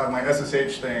gonna have my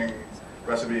SSH thing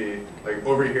recipe like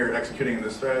over here executing in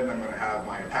this thread, and I'm gonna have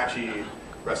my Apache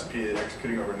recipe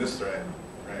executing over in this thread,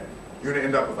 right? You're gonna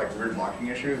end up with like weird locking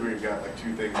issues where you've got like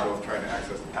two things both trying to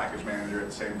access the package manager at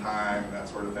the same time, and that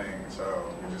sort of thing.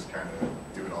 So we just kind of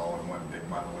do it all in one big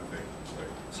monolithic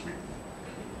suite.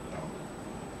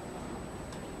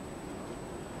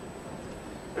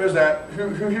 There's that.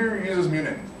 Who here uses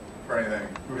Munin for anything?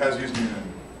 Who has used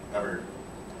Munin ever?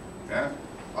 Yeah?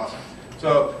 Awesome.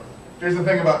 So here's the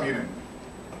thing about Munin.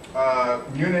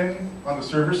 Munin, on the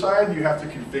server side, you have to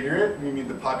configure it, and you need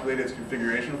to populate its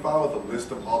configuration file with a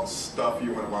list of all the stuff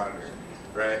you want to monitor,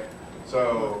 right?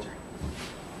 So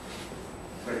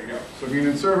there you go. So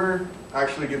Munin server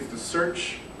actually gets to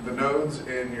search the nodes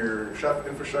in your Chef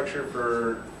infrastructure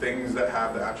for things that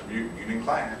have the attribute Munin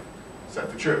client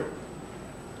set to true.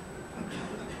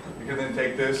 You can then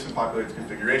take this and populate its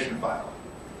configuration file.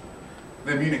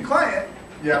 The Munin client,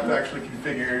 you have to actually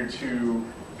configure to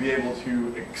be able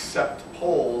to accept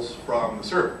polls from the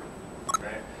server,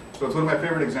 right? So it's one of my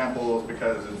favorite examples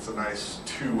because it's a nice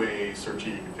two-way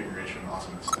searchy configuration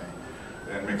awesomeness thing,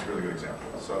 and it makes a really good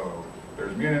example. So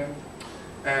there's Munin,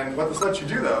 and what this lets you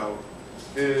do though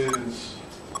is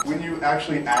when you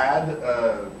actually add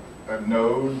a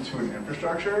node to an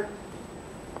infrastructure,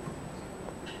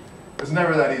 it's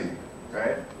never that easy,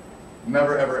 right?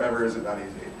 Never, ever, ever is it that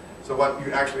easy. So what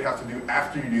you actually have to do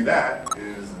after you do that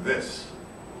is this,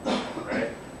 right?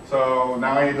 So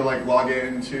now I need to like log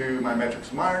into my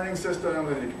metrics monitoring system,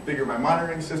 I need to configure my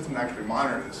monitoring system to actually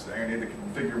monitor this thing. I need to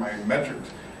configure my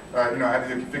metrics. I have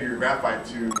to configure Graphite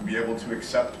to be able to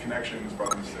accept connections from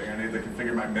this thing. I need to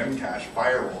configure my memcache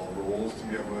firewall rules to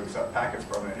be able to accept packets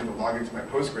from it. I need to log into my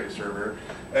Postgres server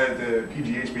at the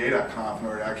pghba.conf in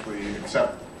order to actually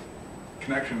accept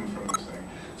connections from this thing.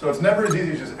 So it's never as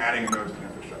easy as just adding a node to an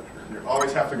infrastructure. You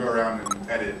always have to go around and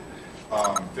edit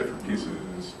different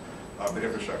pieces of the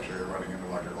infrastructure running in the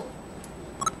larger whole.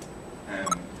 And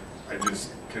I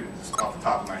just can, off the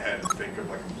top of my head, think of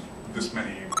like this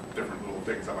many different little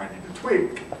things I might need to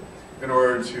tweak in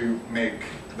order to make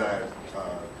that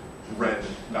red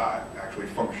dot actually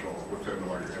functional within the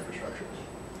larger infrastructure.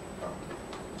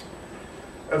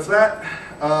 That's that.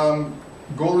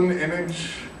 Golden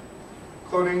image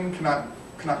cloning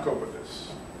cannot cope with this.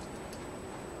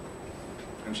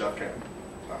 And Chef can.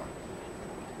 So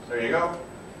there you go.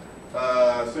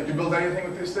 So you can build anything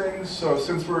with these things. So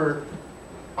since we're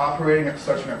operating at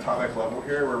such an atomic level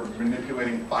here, we're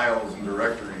manipulating files and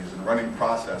directories and running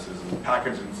processes and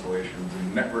package installations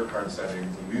and network card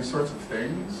settings and these sorts of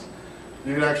things.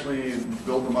 You can actually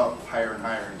build them up higher and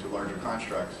higher into larger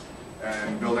constructs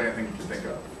and build anything you can think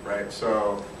of, right?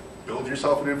 So build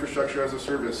yourself an infrastructure as a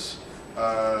service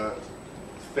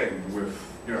thing with,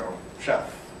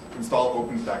 Chef. Install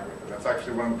OpenStack with it. That's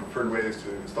actually one of the preferred ways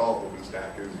to install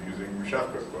OpenStack is using your Chef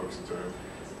cookbooks to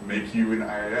make you an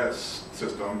IIS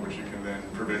system, which you can then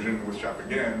provision with Chef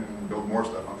again and build more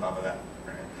stuff on top of that.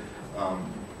 Right?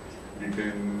 You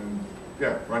can,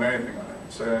 run anything on it.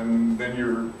 So, and then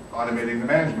you're automating the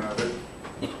management of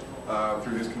it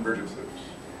through these convergence loops.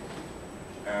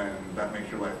 And that makes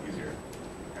your life easier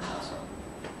and awesome.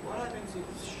 What happens if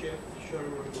Chef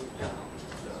server goes down?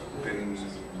 Then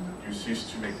you cease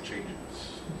to make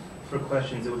changes. For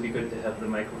questions, it would be good to have the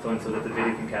microphone so that the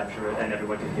video can capture it and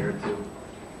everyone can hear it too.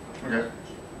 Okay.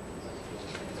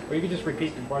 Or you could just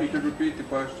repeat the question. You could repeat the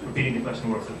question. Repeating the question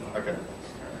works as well. Okay.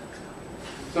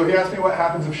 So he asked me what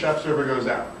happens if Chef server goes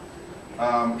down.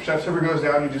 Chef server goes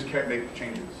down, you just can't make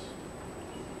changes.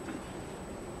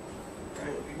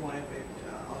 We want it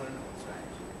other nodes,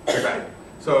 right? Right.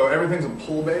 So everything's a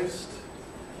pull-based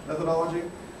methodology.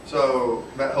 So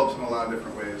that helps in a lot of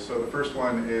different ways. So the first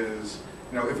one is,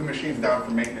 if a machine's down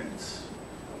for maintenance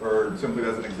or simply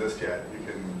doesn't exist yet, you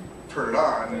can turn it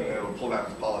on and it'll pull down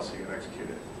its policy and execute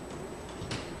it.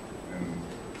 And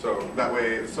so that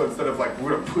way, so instead of like,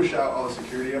 we're going to push out all the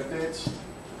security updates,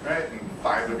 right, and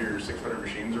 5 of your 600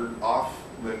 machines are off,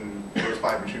 then those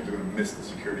 5 machines are going to miss the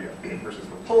security update versus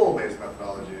the pull-based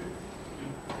methodology,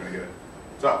 you're going to get it.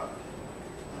 So,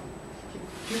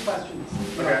 2 questions.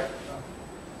 okay.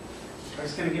 I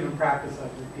was going to give him practice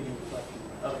of repeating the question.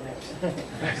 Oh, next.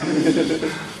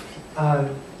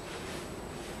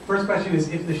 First question is,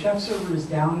 if the Chef server is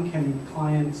down, can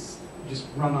clients just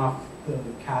run off the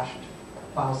cached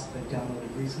files that they've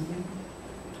downloaded recently?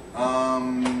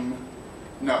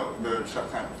 No, the Chef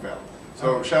client will fail.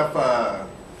 So Chef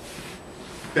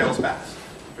fails fast.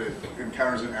 If it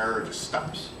encounters an error, it just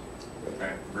stops.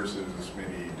 Right? Versus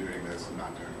maybe doing this and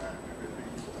not doing that.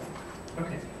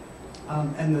 Okay.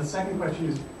 And the second question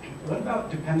is, what about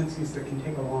dependencies that can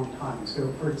take a long time?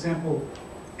 So for example,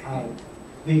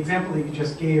 the example that you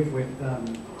just gave with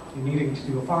you needing to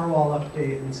do a firewall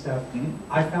update and stuff,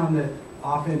 I found that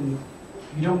often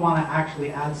you don't want to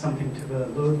actually add something to the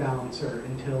load balancer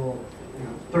until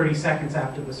 30 seconds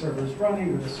after the server is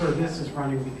running or the service is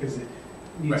running because it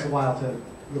needs a while to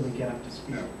really get up to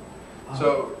speed.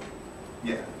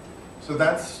 Yeah. So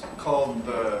that's called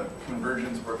the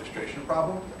convergence orchestration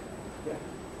problem. Yeah.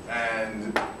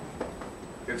 And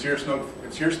it's your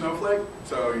snowflake,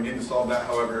 so you need to solve that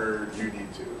however you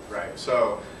need to, right?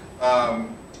 So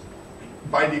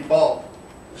by default,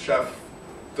 Chef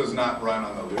does not run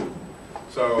on the loop.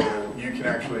 So you can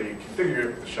actually configure it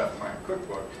with the Chef client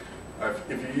cookbook.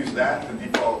 If you use that, the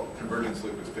default convergence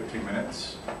loop is 15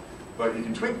 minutes. But you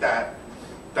can tweak that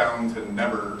down to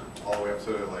never, all the way up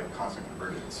to like constant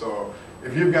convergence. So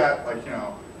if you've got like,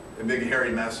 a big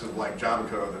hairy mess of like Java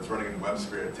code that's running in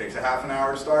WebSphere, it takes a half an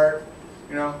hour to start,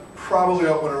 probably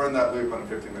don't want to run that loop on a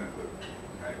 15-minute loop,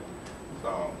 right?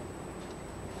 So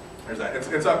there's that.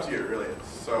 It's up to you, it really is.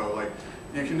 So like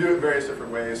you can do it various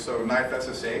different ways. So knife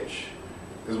SSH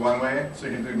is one way. So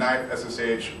you can do knife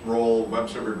SSH roll web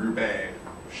server group A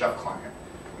Chef client,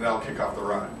 and that'll kick off the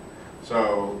run.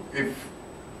 So if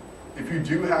you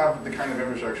do have the kind of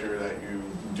infrastructure that you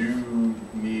do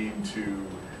need to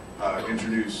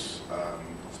introduce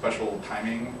special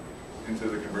timing into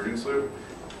the convergence loop,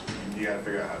 you got to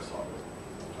figure out how to solve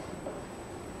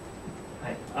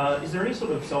it. Hi. Is there any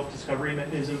sort of self-discovery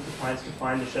mechanism for clients to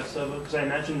find the Chef server? Because I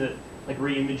imagine that like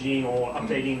re-imaging or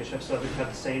updating the Chef server could have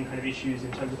the same kind of issues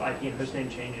in terms of IP and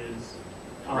hostname changes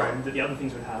that the other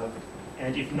things would have.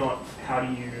 And if not, how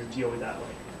do you deal with that?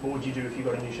 Like, what would you do if you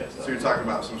got a new Chef server? So you're talking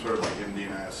about some sort of like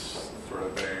MDNS sort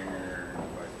of thing, or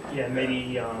like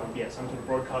maybe some sort of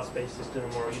broadcast-based system,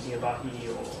 or using a Vahi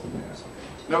or something.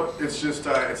 Nope, it's just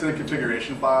it's in a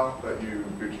configuration file that you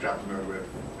bootstrap the node with,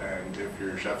 and if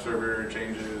your Chef server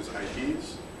changes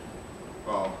IPs,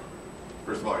 well,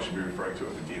 first of all, I should be referring to it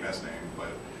with the DNS name,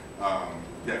 but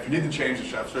if you need to change the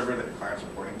Chef server that your client's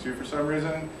reporting to for some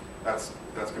reason, that's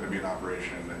going to be an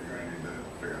operation that you're going to need to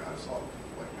figure out how to solve.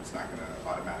 Like, it's not going to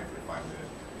automatically find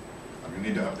it. You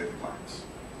need to update the clients.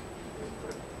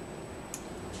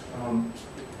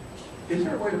 Is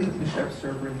there a way to put the Chef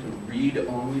server into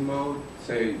read-only mode?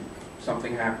 Say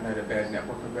something happened at a bad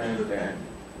network event and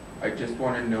I just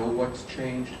want to know what's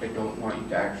changed. I don't want you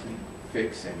to actually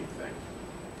fix anything.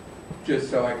 Just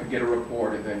so I could get a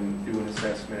report and then do an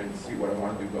assessment and see what I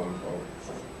want to do going forward.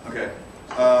 Okay.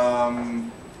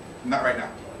 Not right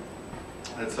now.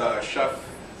 It's Chef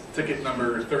ticket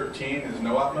number 13 is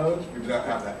no-op mode. We do not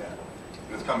have that yet.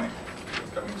 And it's coming.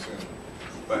 It's coming soon.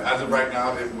 But as of right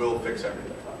now, it will fix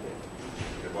everything.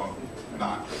 It won't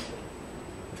not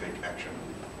take action.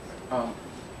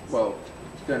 Well,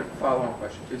 then a follow-on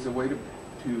question. Is there a way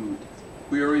to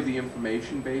query the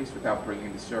information base without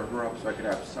bringing the server up so I could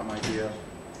have some idea?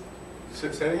 Say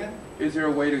it again? Is there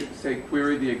a way to, say,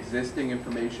 query the existing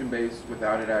information base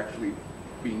without it actually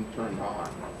being turned on?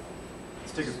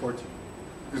 Let's take a port.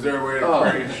 Is there a way to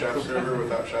query chef server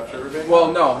without chef server being?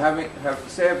 Well, no.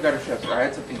 Say I've got a chef server. I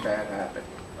had something bad happen.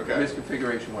 Okay.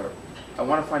 Misconfiguration, whatever. I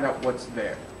want to find out what's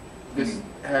there. This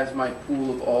has my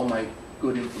pool of all my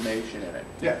good information in it.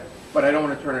 Yeah. But I don't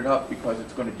want to turn it up because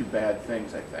it's going to do bad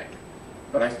things, I think.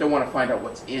 But I still want to find out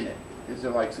what's in it. Is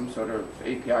there like some sort of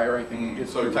API or anything?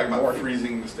 Just So you're talking about reporting?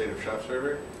 freezing the state of chef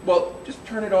server? Well, just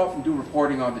turn it off and do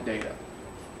reporting on the data.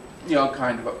 You know,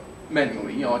 kind of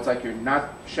mentally. You know, it's like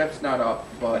chef's not up,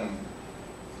 but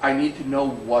I need to know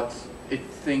what it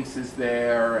thinks is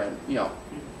there, and you know.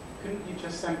 Couldn't you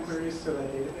just send queries to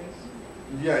that database?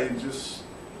 Yeah, you just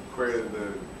query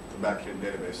the backend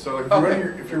database. So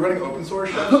if you're running open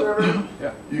source chef server,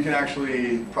 yeah. You can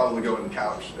actually probably go in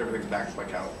Couch. Everything's backed by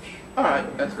Couch. All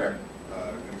right, that's fair.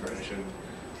 Incarnation.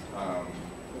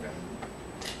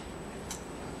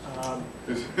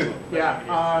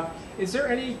 Is there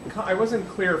any, I wasn't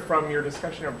clear from your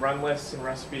discussion of run lists and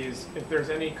recipes if there's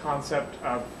any concept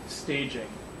of staging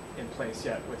in place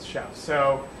yet with chefs.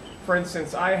 So, for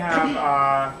instance, I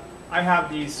have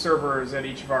these servers at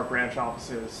each of our branch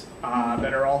offices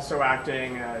that are also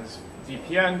acting as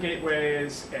VPN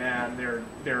gateways, and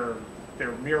they're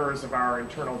mirrors of our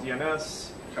internal DNS.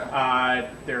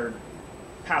 They're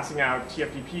passing out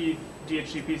TFTP,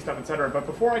 DHCP stuff, etc. But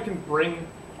before I can bring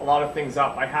a lot of things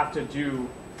up, I have to do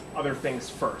other things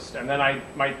first. And then I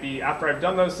might be, after I've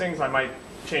done those things, I might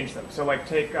change them. So like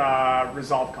take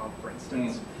ResolveConf, for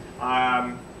instance.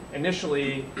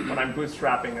 Initially, when I'm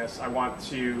bootstrapping this, I want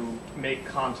to make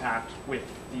contact with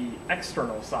the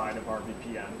external side of our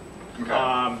VPN.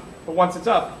 But once it's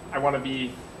up, I want to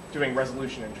be doing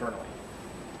resolution internally.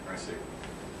 I see.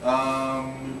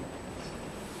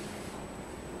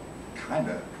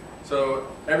 Kinda. So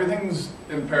everything's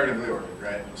imperatively ordered,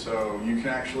 right? So you can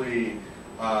actually,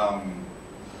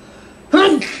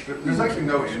 there's actually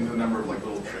no end to the number of like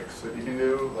little tricks that you can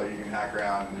do. Like you can hack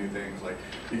around and do things like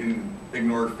you can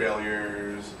ignore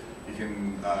failures. You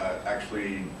can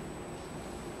actually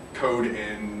code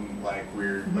in like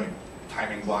weird like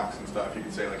timing blocks and stuff. You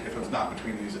can say like if it's not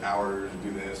between these hours,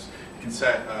 do this. You can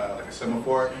set like a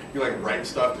semaphore. You like write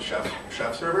stuff to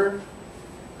chef server,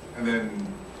 and then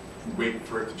wait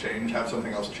for it to change. Have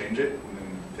something else change it, and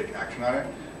then take action on it.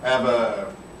 I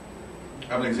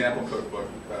have an example cookbook.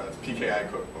 It's a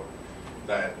PKI cookbook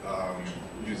that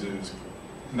uses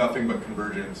nothing but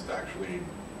convergence to actually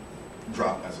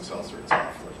drop SSL certs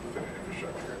off within an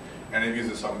infrastructure, and it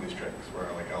uses some of these tricks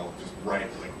where like I'll just write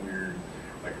like weird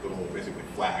like little basically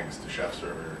flags to chef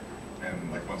server,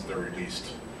 and like once they're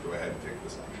released, go ahead and take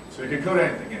this action. So you can code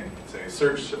anything in. You can say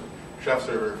search chef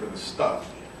server for this stuff,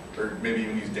 or maybe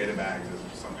even use data bags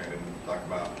as something I didn't talk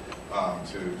about,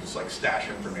 to just like stash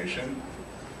information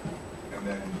and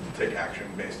then take action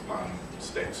based upon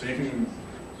state. So you can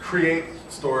create,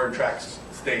 store, track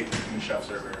state in the chef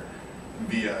server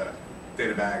via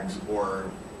data bags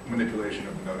or manipulation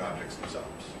of the node objects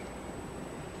themselves.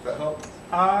 Does that help?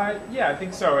 Yeah, I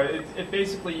think so. It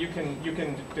basically you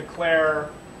can declare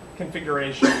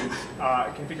configurations,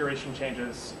 configuration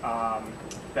changes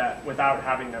that without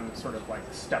having them sort of like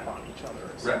step on each other,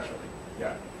 essentially.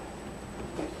 Right.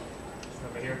 Yeah.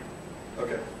 Over here.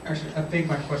 Okay. Actually, I think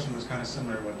my question was kind of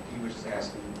similar to what he was just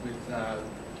asking. With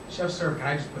chef server, can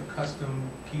I just put custom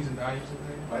keys and values in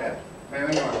there? Oh yeah.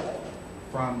 Anything you want.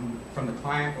 From the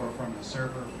client or from the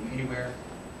server, from anywhere?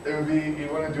 It would be you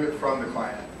want to do it from the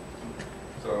client.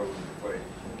 So like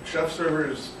chef server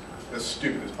is as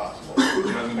stupid as possible.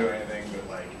 It doesn't do anything but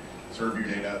like serve your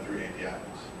data through APIs.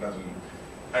 It doesn't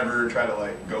ever try to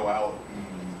like go out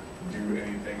and do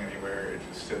anything anywhere. It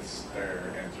just sits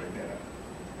there answering data,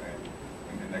 right?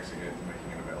 And indexing it and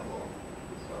making it available.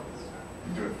 So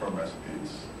you do it from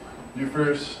recipes. You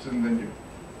first and then you.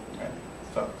 Right?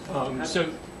 So.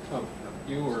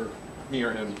 You or me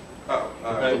or him?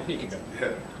 He can go.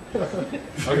 Yeah.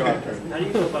 I'll go after. How do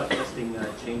you go about testing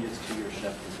changes to your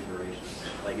chef configurations?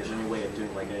 Like, is there any way of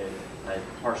doing like a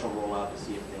partial rollout to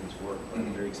see if things work? Like,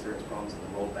 if you experience problems and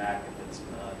then roll back if it's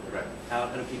right. How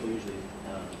do people usually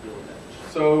deal with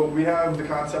that? So we have the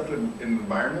concept in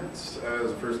environments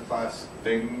as a first-class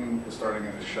thing, starting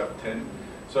in a chef 10.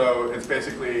 So it's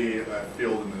basically a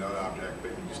field in the node object that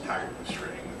you just tag it with a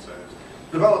string that says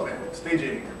development,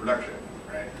 staging, and production,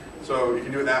 right? So you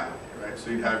can do it that way. Right?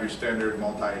 So you'd have your standard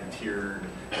multi-tiered,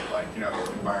 like,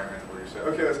 environment where you say,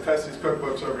 okay, let's test these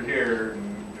cookbooks over here and,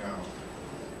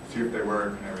 see if they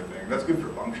work and everything. That's good for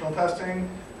functional testing,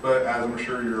 but as I'm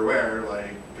sure you're aware,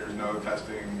 like, there's no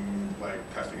testing, like,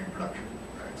 testing in production,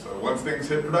 right? So once things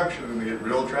hit production and they get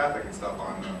real traffic and stuff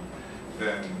on them,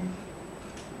 then,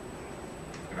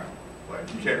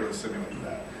 like, you can't really simulate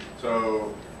that.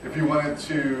 So if you wanted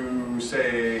to,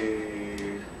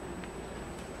 say,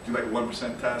 do like a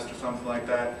 1% test or something like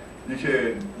that, you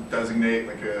could designate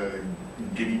like a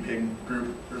guinea pig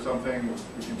group or something.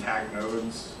 You can tag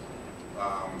nodes.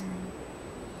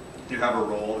 You have a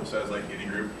role that says like guinea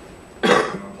group,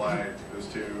 and apply those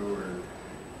two, or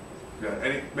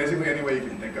yeah, basically any way you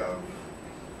can think of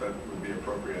that would be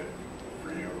appropriate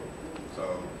for you.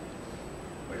 So,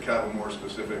 like, have a more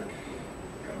specific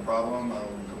kind of problem, I'll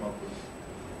come up with.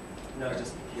 No, I was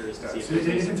just curious to Yeah, see if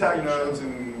so you can tag nodes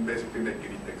and basically make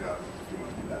guinea pigs out if you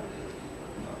want to do that.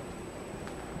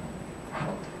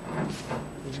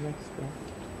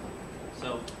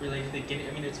 So related to guinea,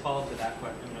 I mean, it's follow up to that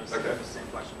question. You know, it's Okay. the same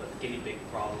question, but the guinea pig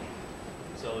problem.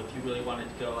 So if you really wanted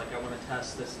to go, like, I want to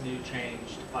test this new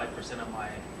change to 5% of my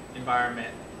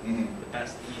environment, the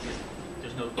best, easiest,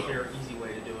 there's no clear, easy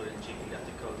way to do it. And you have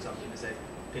to code something to say,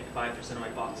 pick 5% of my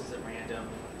boxes at random,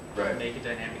 make a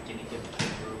dynamic guinea pig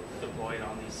group, deploy it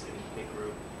on these guinea pig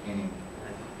group, and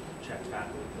then check back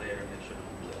with later and make sure no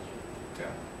one kills you.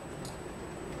 Yeah,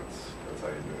 that's how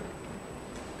you do it.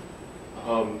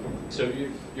 So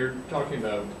you're talking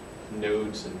about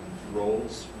nodes and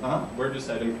roles. Where does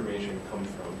that information come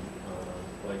from?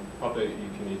 Like Puppet, you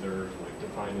can either like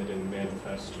define it in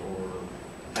manifest or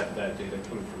have that data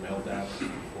come from LDAP,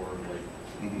 or like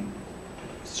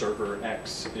server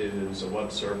X is a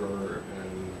web server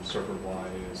and server Y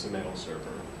is a mail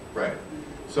server. Right.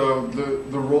 So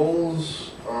the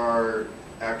roles are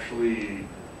actually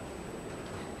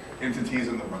entities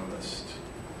in the run list.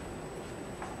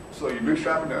 So you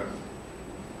bootstrap a node.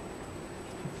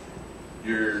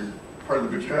 Your part of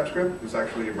the bootstrap script is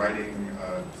actually writing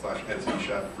 /etc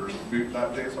chef first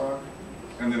boot.json,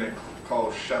 and then it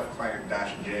calls chef client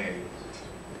 -j, and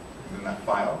then that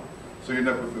file. So you end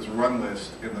up with this run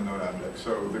list in the node object.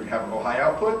 So you have an OHI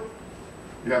output,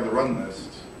 you have the run list,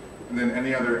 and then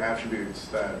any other attributes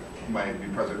that might be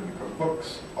present in the code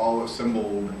books, all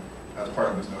assembled as part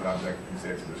of this node object and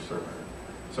saved to the server.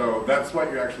 So that's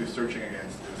what you're actually searching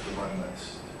against, is the run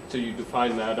list. So you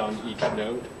define that on each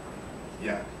node?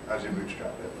 Yeah, as you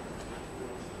bootstrap it.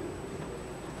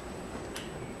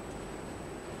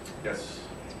 Yes?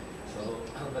 So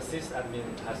the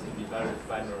sysadmin has to be very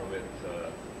familiar with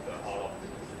all of the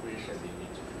configurations you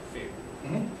need to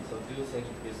configure. So do you think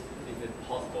is it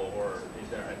possible, or is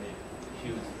there any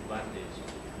huge advantage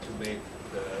to make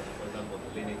the, for example,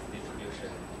 the Linux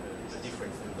distribution, the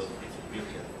difference in those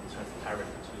distributions transparent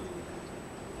to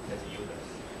the users?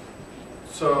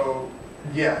 So,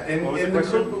 yeah, in the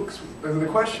cookbooks, the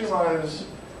question was,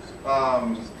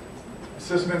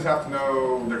 sysadmins have to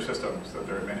know their systems that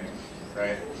they're admitting,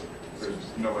 right? There's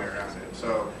no way around it.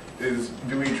 So,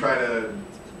 do we try to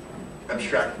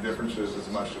abstract the differences as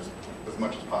much as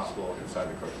possible inside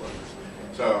the cookbook?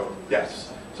 So,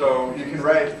 yes. So you can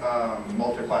write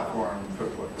multi-platform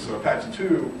cookbooks. So Apache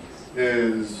 2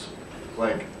 is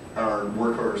like our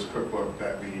workhorse cookbook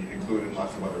that we include in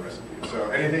lots of other recipes. So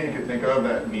anything you can think of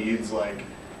that needs like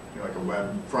a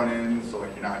web front end, so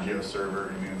like your Nagio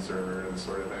server, your Noon server, this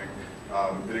sort of thing,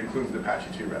 it includes the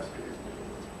Apache 2 recipe.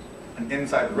 And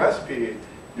inside the recipe,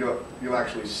 you'll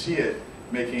actually see it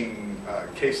making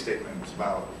case statements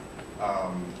about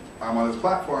I'm on this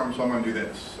platform, so I'm going to do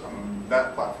this. I'm on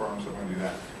that platform, so I'm going to do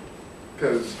that.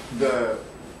 Because the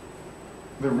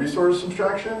resource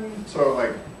abstraction, so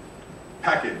like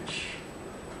package,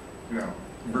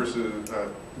 versus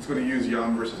it's going to use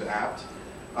yum versus apt.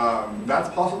 That's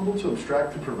possible to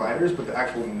abstract to providers, but the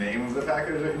actual name of the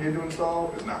package that you need to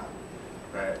install is not.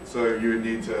 Right. So you would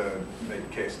need to make a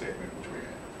case statement between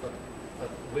it. But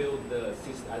will the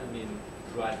sysadmin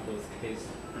write those case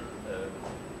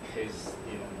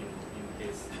in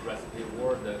his recipe,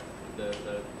 or the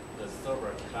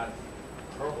server client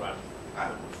program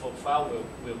for file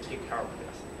will take care of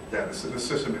this? Yeah, the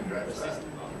sysadmin drives that.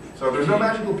 So there's no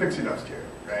magical pixie dust here,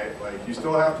 right? Like you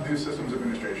still have to do systems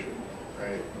administration,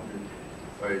 right?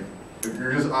 Like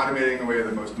you're just automating away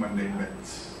the most mundane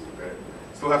bits, right?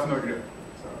 Still have to know what you're doing.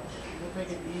 So. Would it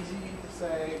make it easy to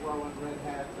say, well, in Red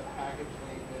Hat, the package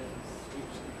name is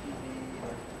HTTP,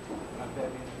 or that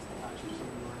means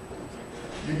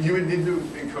You would need to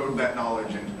encode that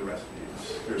knowledge into the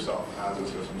recipes yourself as a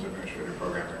systems administrator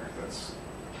programmer that's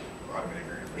automating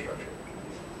your infrastructure.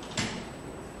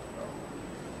 So.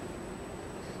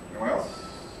 Anyone else?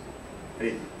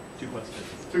 Hey. Two questions.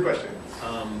 Two questions.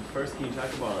 First, can you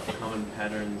talk about common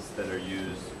patterns that are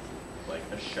used, like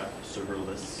a chef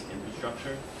serverless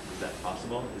infrastructure? Is that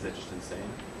possible? Is that just insane?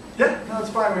 Yeah, no, it's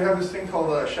fine. We have this thing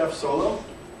called Chef Solo,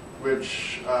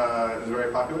 which is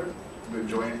very popular. The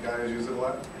joint guys use it a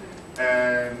lot.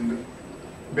 And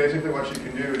basically what you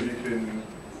can do is you can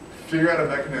figure out a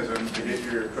mechanism to get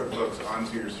your cookbooks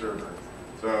onto your server.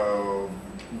 So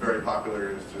very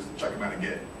popular is just check them out of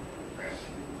Git. Right?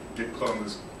 Git clone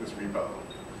this repo.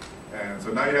 And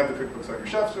so now you have the cookbooks on your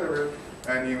Chef server,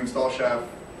 and you install Chef,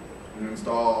 you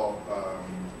install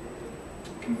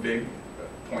config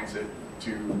that points it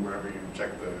to wherever you check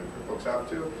the cookbooks out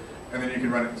to, and then you can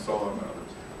run it in solo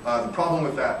mode. The problem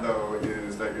with that, though,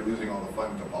 is that you're losing all the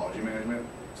fun topology management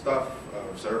stuff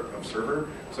of server.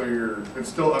 So it's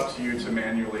still up to you to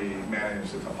manually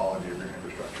manage the topology of your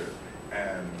infrastructure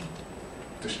and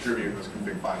distribute those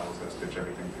config files that stitch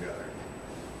everything together.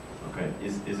 Okay.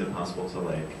 Is it possible to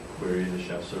like query the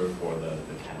Chef server for the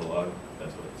catalog?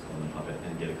 That's what it's called in Puppet,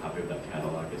 and get a copy of that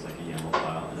catalog as like a YAML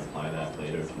file and apply that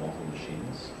later to multiple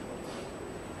machines?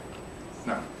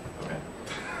 No. Okay.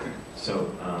 So,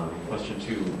 question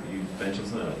 2, you mentioned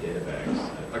something about data bags.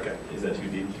 Okay. Is that too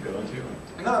deep to go into?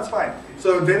 No, it's fine.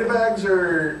 So data bags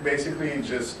are basically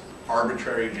just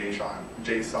arbitrary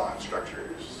JSON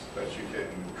structures that you can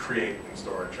create and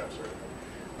store in Chef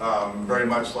server. Very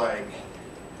much like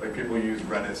people use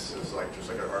Redis as like just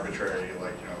like an arbitrary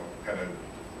kind of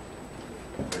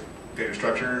like data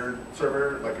structure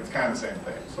server. Like it's kind of the same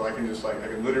thing. So I can just I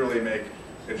can literally make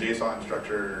a JSON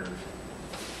structure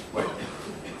like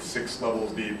 6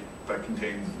 levels deep that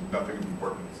contains nothing of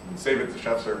importance and save it to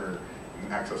Chef server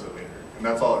and access it later. And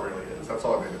that's all it really is. That's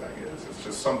all a data bag is. It's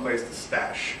just some place to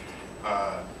stash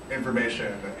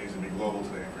information that needs to be global to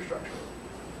the infrastructure.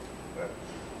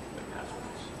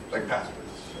 Like passwords.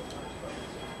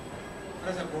 How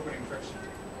does that work with encryption?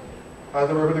 How does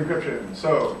it work with encryption?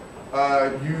 So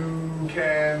you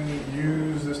can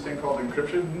use this thing called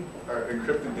encryption, or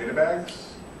encrypted data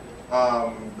bags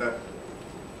that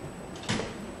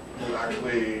will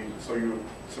actually, so you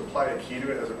supply a key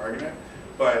to it as an argument,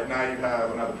 but now you have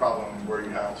another problem where you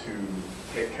have to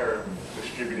take care of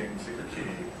distributing the secret key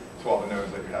to all the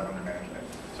nodes that you have under management.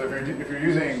 So if you're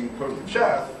using hosted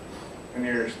Chef and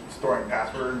you're storing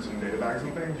passwords and data bags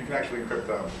and things, you can actually encrypt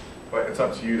them, but it's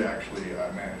up to you to actually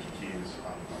manage the keys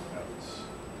on the nodes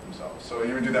themselves. So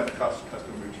you would do that with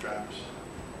custom bootstraps,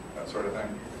 that sort of thing.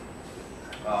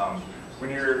 When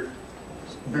you're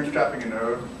bootstrapping a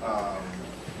node,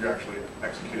 you're actually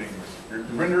executing, you're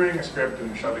rendering a script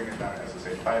and shoving it down as a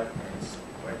SSH pipe, and it's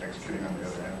like executing on the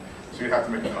other end. So you have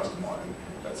to make a custom one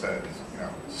that says,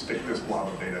 stick this blob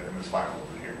of data in this file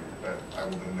over here that I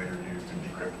will then later use to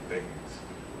decrypt things.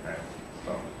 Right?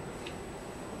 So,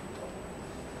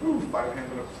 ooh, 5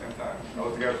 hands up at the same time. I'll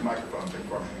let the guy with the microphone take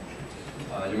for me.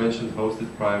 You mentioned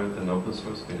hosted, private, and open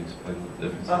source. Can you explain the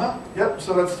differences? Yep,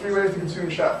 so that's 3 ways to consume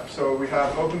Chef. So we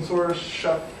have open source,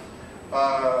 Chef,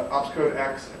 Opscode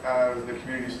X as the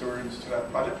community stewards to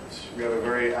that project. We have a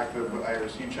very active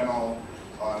IRC channel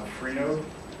on Freenode,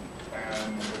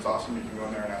 and it's awesome. You can go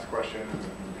in there and ask questions,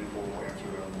 and people will answer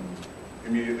them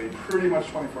immediately, pretty much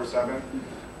 24/7.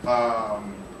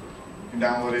 You can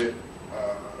download it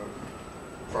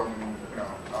from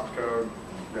Opscode.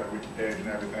 We've got a wiki page and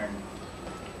everything.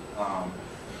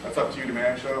 That's up to you to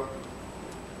manage, though.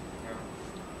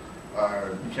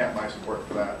 You can't buy support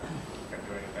for that. Can't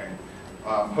do anything.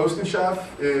 Hosted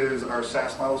Chef is our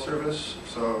SaaS model service,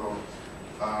 so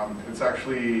it's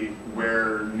actually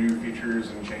where new features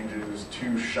and changes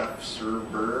to Chef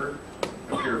server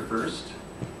appear first.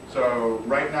 So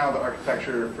right now the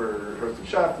architecture for Hosted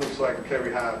Chef looks like, okay,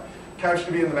 we have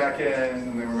CouchDB in the back end,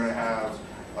 and then we're going to have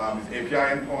these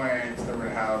API endpoints, then we're going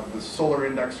to have the Solar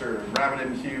Indexer and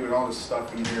RabbitMQ and all this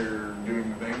stuff in here doing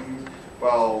the things.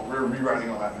 Well, we're rewriting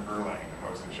all that in Erlang in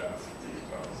Hosted Chef.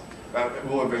 That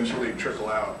will eventually trickle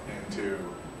out into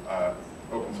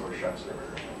open source Chef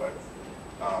server, but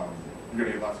you're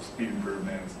going to get lots of speed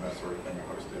improvements and that sort of thing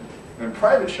hosted. And then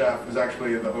private Chef is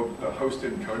actually the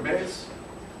hosted code base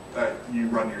that you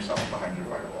run yourself behind your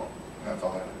firewall. And that's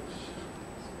all that is.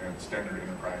 And standard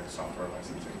enterprise software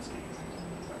licensing schemes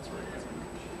and that sort of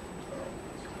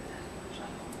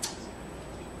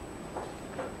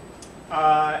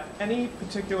thing. Any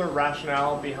particular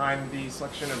rationale behind the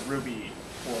selection of Ruby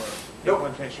for the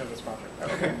implementation of this project?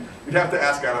 Okay. You'd have to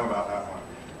ask Adam about that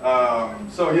one.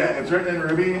 So yeah, it's written in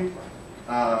Ruby.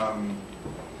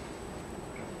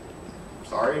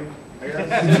 Sorry, I guess.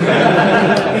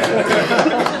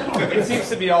 It seems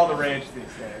to be all the rage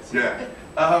these days. Yeah.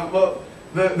 Well,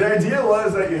 the idea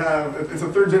was that you have, it's a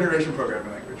 3rd generation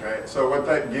programming language, right? So what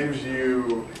that gives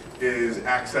you is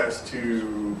access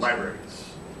to libraries,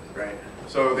 right?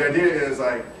 So the idea is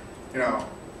like,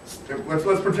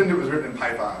 let's pretend it was written in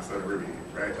Python instead of Ruby,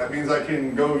 right? That means I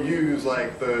can go use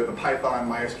like the Python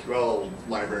MySQL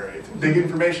library to dig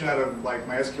information out of like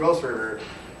my SQL server,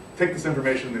 take this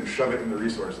information and shove it in the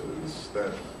resources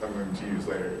that I'm going to use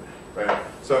later. right?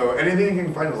 So anything you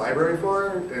can find a library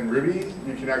for in Ruby,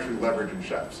 you can actually leverage in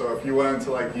Chef. So if you wanted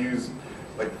to like use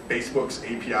like Facebook's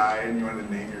API and you wanted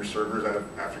to name your servers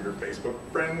after your Facebook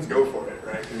friends, go for it,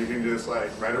 right? Because you can just like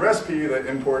write a recipe that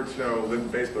imports,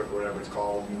 lib Facebook or whatever it's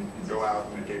called, and you go out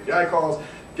and make API calls,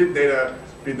 get data,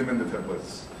 feed them into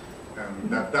templates, and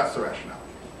that's the rationale.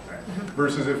 Right?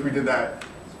 Versus if we did that,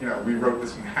 we wrote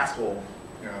this in Haskell,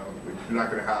 you're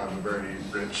not going to have a very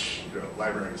rich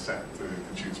library set to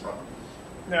choose from.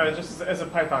 No, just as a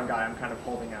Python guy, I'm kind of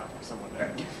holding out for someone to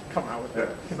come out with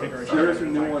a configuration. There is a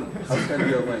new one. I'll send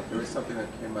you a link. There is something that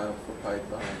came out for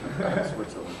Python out of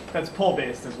Switzerland. That's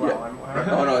pull-based as well.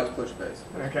 Yeah. Oh, no, it's push-based.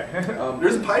 Okay.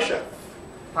 There's a PyChef.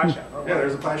 PyChef. Oh, yeah,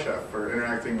 there's a PyChef for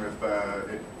interacting with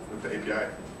the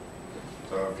API.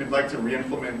 So if you'd like to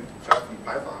re-implement Chef in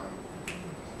Python.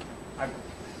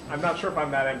 I'm not sure if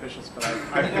I'm that ambitious, but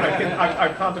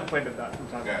I've contemplated that from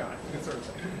time to time. It's sort of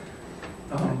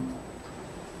thing.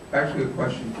 Actually, a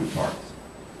question, 2 parts.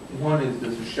 One is,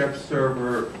 does the Chef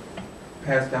server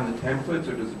pass down the templates,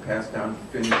 or does it pass down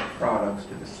finished products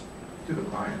to the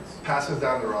clients? Passes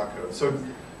down the raw code. So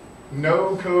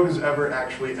no code is ever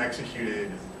actually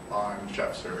executed on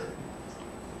Chef server.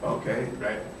 Okay.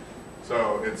 Right?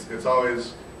 So it's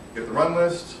always get the run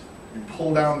list, you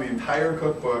pull down the entire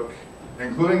cookbook,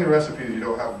 including the recipes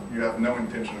you have no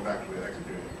intention of actually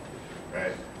executing.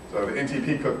 Right? So the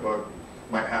NTP cookbook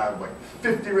might have like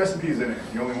 50 recipes in it.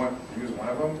 You only want to use one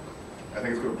of them. I think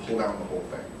it's going to pull down the whole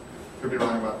thing. Could be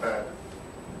wrong about that.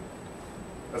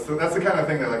 That's the kind of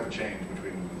thing they like to change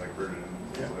between like versions.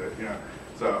 Yeah.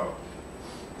 So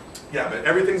yeah, but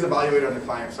everything's evaluated on the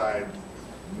client side.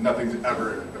 Nothing's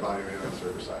ever evaluated on the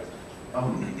server side.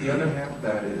 The other half of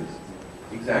that is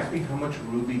exactly how much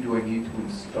Ruby do I need to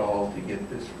install to get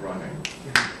this running?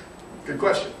 Good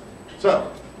question. So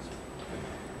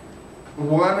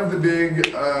one of the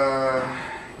big, I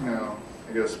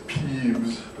guess,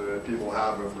 peeves that people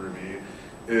have with Ruby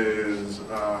is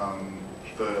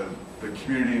the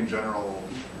community in general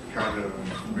kind of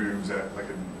moves at like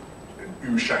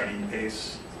an shiny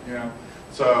pace,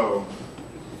 So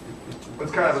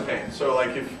it's kind of a pain. So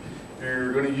like if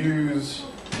you're going to use,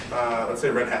 let's say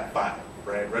Red Hat 5,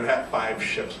 right? Red Hat 5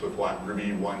 ships with what,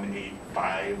 Ruby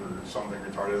 1.8.5 or something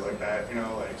retarded like that,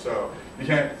 so you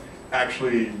can't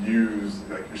actually use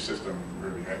like your system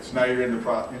Ruby, right? So now you're in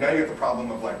now you get the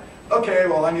problem of like, okay,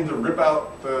 well I need to rip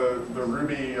out the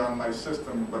Ruby on my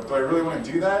system, but do I really want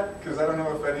to do that? Because I don't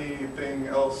know if anything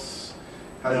else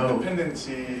has a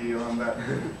dependency on that.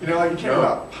 Like you can't rip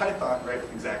out Python, right?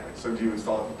 Exactly. So do you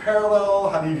install it in parallel?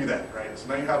 How do you do that, right? So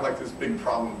now you have like this big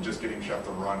problem of just getting Chef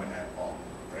to run at all,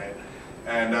 right?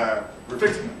 And we're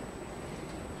fixing it.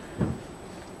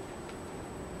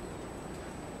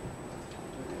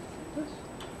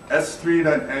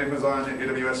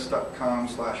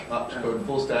 s3.amazon.aws.com/opscode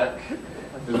full stack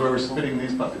is where we're spitting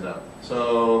these puppies out.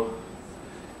 So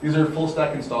these are full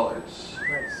stack installers.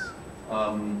 Nice.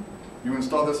 You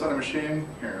install this on a machine.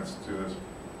 Here, let's do this.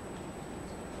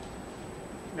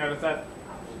 Now, does that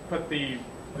put the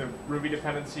Ruby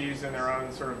dependencies in their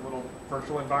own sort of little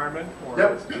virtual environment? Or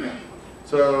yep.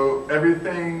 So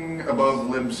everything above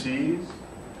libc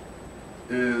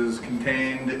is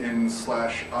contained in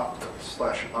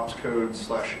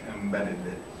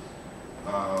 /opt/opscode/embedded.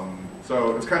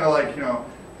 So it's kind of like,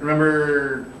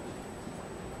 remember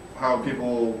how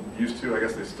people used to, I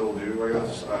guess they still do,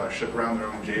 ship around their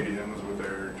own JVMs with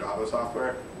their Java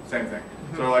software? Same thing.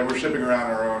 So like we're shipping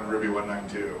around our own Ruby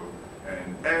 192,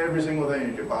 and every single thing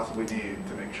you could possibly need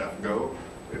to make Chef go,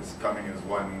 it's coming as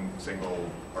one single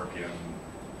RPM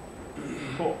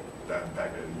cool. that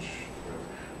package.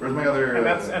 Where's my other? And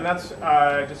that's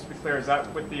just to be clear, is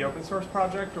that with the open source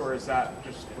project, or is that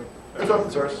just with? It's open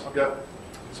source. Okay. Yep.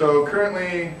 So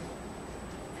currently,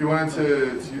 if you wanted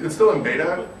to, it's still in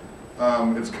beta.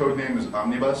 Its code name is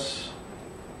Omnibus.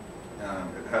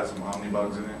 It has some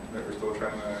omnibugs in it that we're still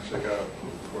trying to check out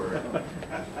before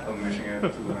unleashing it to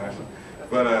the max.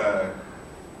 But I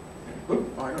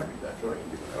don't need that.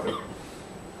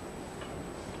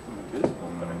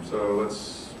 So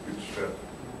let's bootstrap.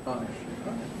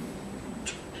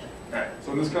 Alright, so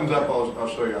when this comes up, I'll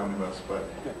show you Omnibus, but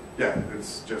yeah,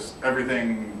 it's just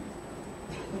everything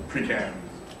pre-canned,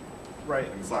 right?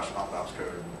 And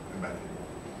 /opscode embedded.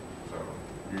 So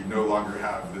you no longer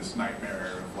have this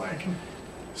nightmare of like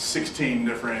 16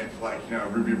 different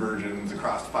Ruby versions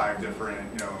across 5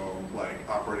 different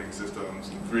operating systems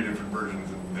and 3 different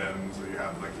versions of them. So you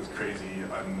have like this crazy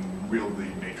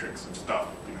unwieldy matrix of stuff.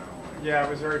 Yeah, it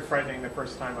was very frightening the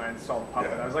first time I installed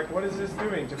Puppet. I was like, what is this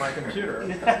doing to my computer?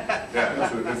 Yeah,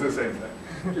 it's the same thing.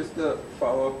 Just a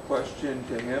follow-up question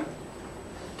to him.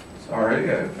 Sorry,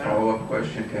 a follow-up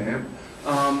question to him.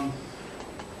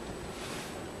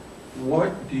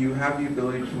 What, do you have the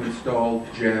ability to install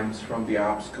gems from the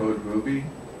Opscode Ruby?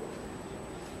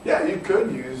 Yeah, you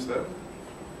could use them.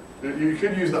 You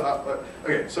could use the,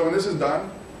 okay, so when this is done,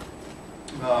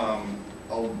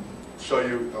 I'll show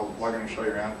you, I'll log in and show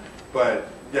you around. But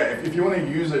yeah, if you want to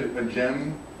use a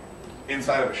gem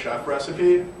inside of a chef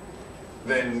recipe,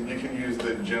 then you can use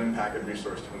the gem package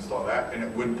resource to install that, and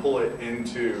it would pull it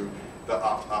into the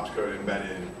Opscode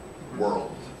embedded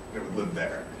world, and it would live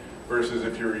there. Versus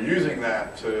if you were using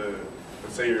that to,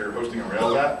 let's say you're hosting a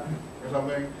Rails app or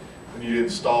something, and you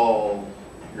install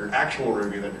your actual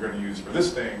Ruby that you're going to use for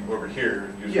this thing over here,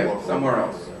 and use local somewhere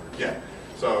else. Yeah,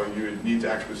 so you would need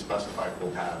to actually specify full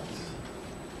paths.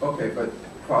 Okay, but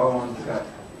follow on to that.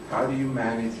 How do you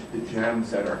manage the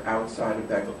gems that are outside of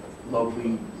that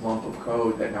lovely lump of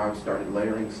code that now I've started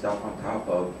layering stuff on top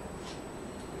of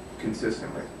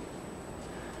consistently?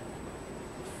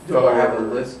 Do I have a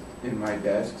list in my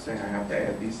desk saying I have to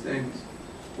add these things?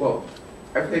 Well,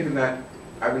 I've taken that,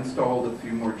 I've installed a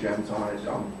few more gems on it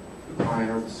on the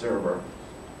client or the server.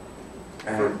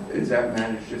 And is that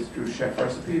managed just through chef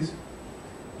recipes?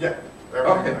 Yeah,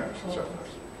 everything managed through chef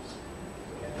recipes.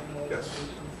 Yes.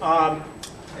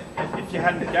 If you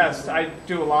hadn't guessed, I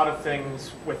do a lot of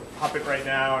things with Puppet right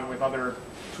now and with other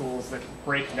tools that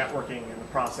break networking in the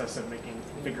process of making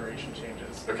configuration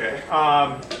changes. Okay.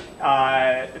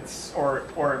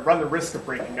 Or run the risk of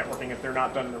breaking networking if they're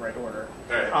not done in the right order.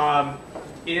 Right.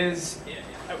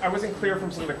 I wasn't clear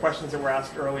from some of the questions that were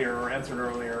asked earlier or answered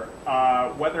earlier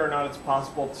whether or not it's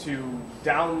possible to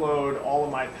download all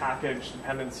of my package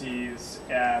dependencies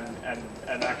and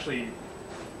actually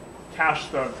cache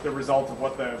the result of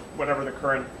whatever the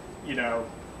current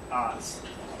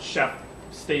chef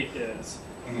state is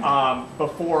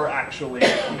before actually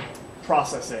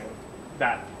processing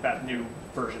that new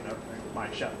version of my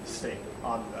chef state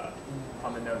on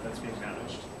the node that's being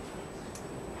managed.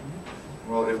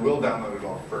 Well, it will download it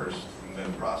all first and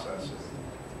then process it.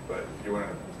 But you want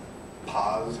to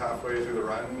pause halfway through the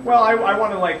run? Well, I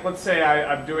want to, let's say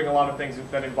I'm doing a lot of things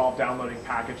that involve downloading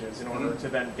packages in order to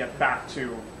then get back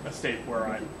to a state where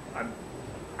I'm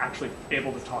actually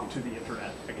able to talk to the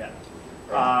internet again.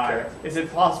 Okay. Is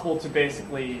it possible to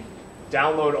basically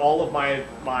download all of my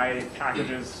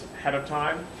packages ahead of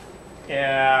time?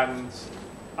 And,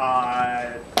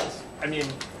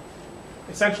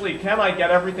 essentially, can I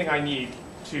get everything I need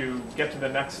to get to the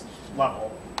next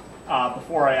level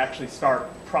before I actually start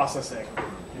processing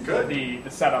the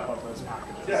setup of those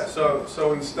packages? Yeah,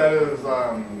 so instead of,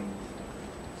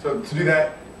 so to do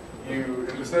that,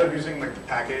 instead of using the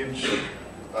package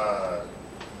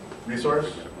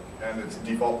resource and its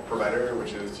default provider,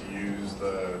 which is to use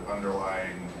the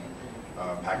underlying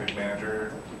package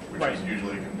manager, which is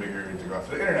usually configured to go out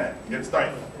to the internet and get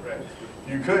stuff, right?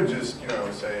 You could just,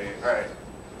 say, all right,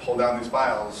 pull down these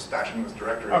files, stash them in this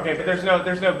directory. Okay, but there's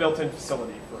no built-in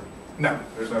facility for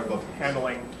there's no built-in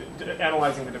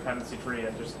analyzing the dependency tree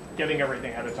and just getting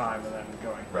everything ahead of time and then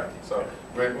going. Right. So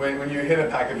when you hit a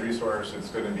package resource, it's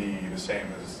going to be the same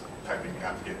as typing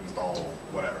apt-get install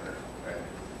whatever. Right?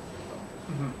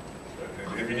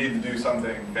 So, if you need to do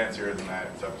something fancier than that,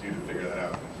 it's up to you to figure that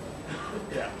out.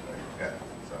 Yeah. Yeah.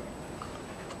 So.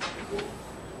 Cool.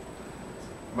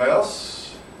 Anybody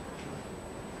else?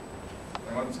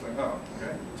 Anyone's going? Oh,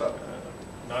 okay. What's up?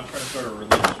 Not trying to start a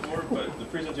religious war, but the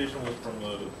presentation was from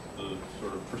the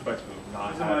sort of perspective of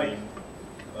not having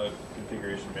a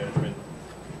configuration management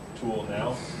tool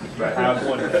now. You have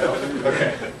one now.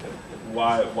 Okay.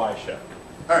 Why Chef?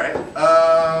 All right.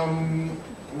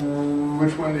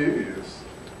 Which one do you use?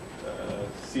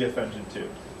 CF Engine 2.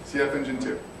 CF Engine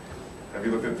 2. Have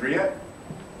you looked at 3 yet?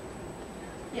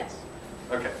 Yes.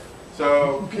 Okay.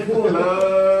 So people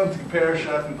love to compare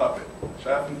Chef and Puppet.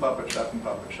 Chef and Puppet, Chef and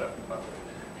Puppet, Chef and Puppet.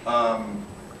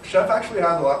 Chef actually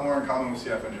has a lot more in common with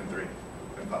CF Engine 3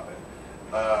 than Puppet.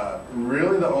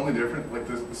 Really the only difference,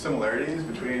 the similarities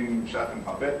between Chef and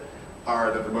Puppet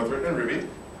are that they're both written in Ruby.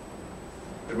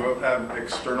 They both have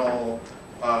external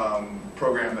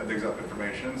program that digs up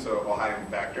information, so a hiding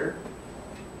factor.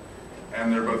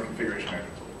 And they're both configuration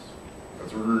management tools.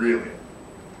 That's really it.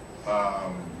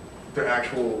 The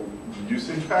actual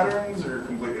usage patterns are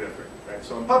completely different, right?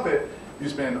 So in Puppet, you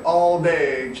spend all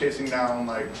day chasing down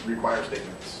require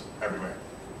statements everywhere,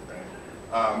 right?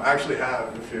 I actually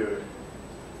have, if you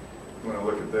want to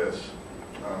look at this,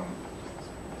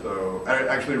 so I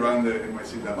actually run the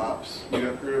NYC DevOps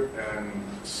meetup group, and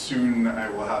soon I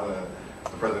will have a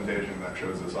presentation that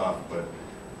shows this off. But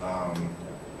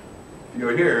if you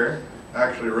go here, I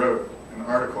actually wrote an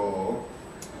article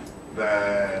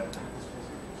that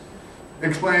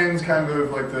explains kind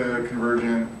of like the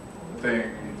convergent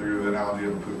thing through the analogy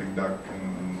of a pooping duck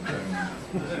and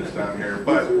sits down here.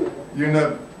 But you end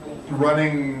up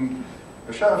running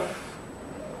a chef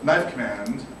knife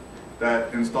command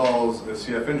that installs a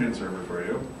CF engine server for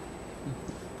you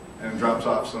and drops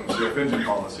off some CF engine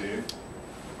policy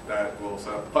that will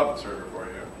set up a Puppet server for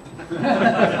you.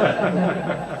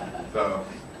 So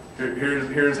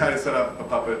here's how to set up a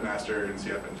Puppet master in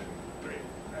CF engine 3.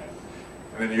 Right?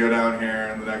 And then you go down here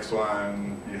and the next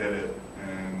one, you hit it,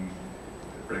 and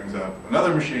it brings up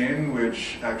another machine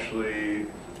which actually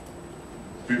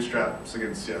bootstraps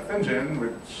against CF engine,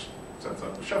 which sets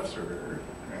up a chef server.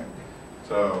 Right?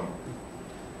 So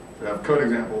we have code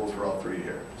examples for all three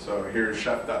here. So here's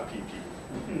chef.pp.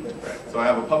 Right. So I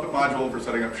have a Puppet module for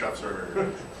setting up chef server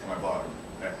on my blog.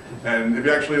 Okay. And if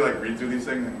you actually like read through these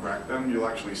things and crack them, you'll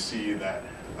actually see that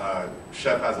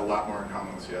chef has a lot more in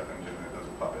common with CF engine than it does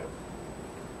with Puppet,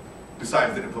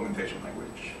 besides the implementation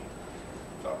language.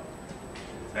 So,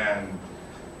 and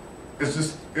it's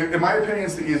just, in my opinion,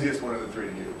 it's the easiest one of the three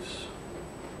to use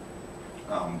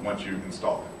once you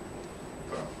install it.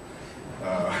 So.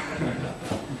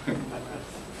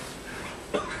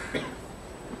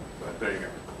 But there you go.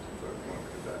 So if you want to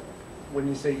look at that. When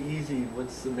you say easy,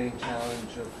 what's the main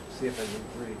challenge of CF Engine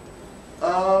 3?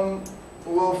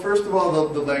 Well, first of all,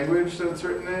 the language that it's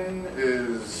written in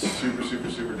is super, super,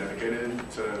 super dedicated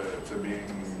to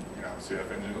being, you know,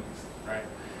 CF Engine, right?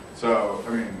 So, I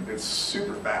mean, it's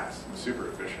super fast and super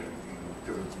efficient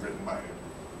because it's written by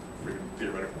freaking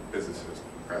theoretical physicists,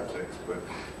 for crap's sakes. But,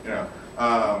 you know,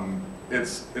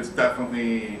 it's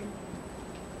definitely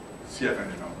CF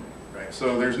Engine only, right?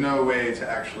 So there's no way to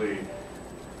actually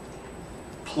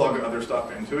plug other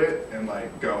stuff into it and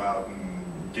like go out and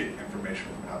get information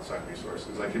from outside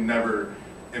resources. I can never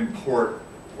import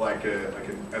like an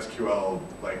SQL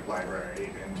like library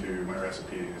into my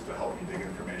recipes to help me dig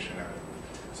information out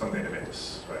of some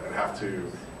database. Right? I'd have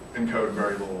to encode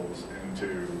variables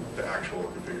into the actual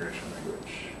configuration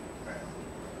language. Right?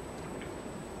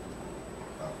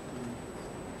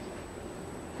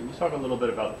 Can you talk a little bit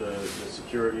about the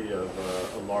security of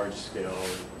a large-scale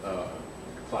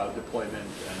cloud deployment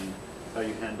and how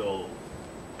you handle,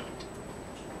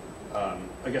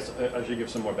 I guess I should give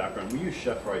some more background. We use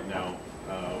Chef right now,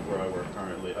 where I work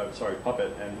currently,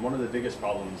 Puppet, and one of the biggest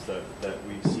problems that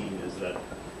we've seen is that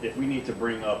if we need to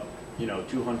bring up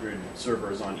 200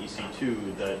 servers on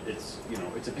EC2, that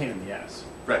it's a pain in the ass.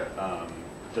 Right.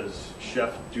 Does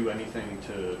Chef do anything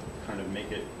to kind of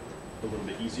make it a little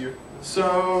bit easier?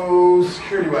 So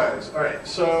security-wise, all right.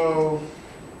 So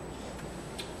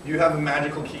you have a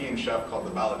magical key in Chef called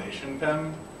the validation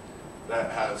PIM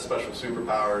that has special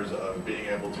superpowers of being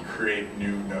able to create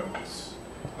new nodes.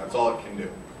 That's all it can do.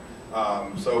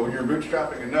 So when you're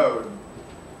bootstrapping a node,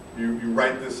 you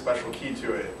write this special key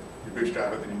to it, you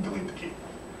bootstrap it, then you delete the key.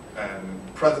 And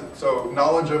so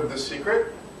knowledge of this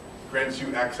secret grants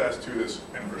you access to this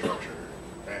infrastructure.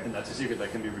 Right? And that's a secret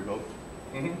that can be revoked?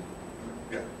 Mm-hmm.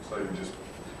 Yeah, so you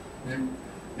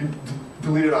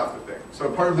delete it off the thing. So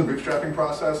part of the bootstrapping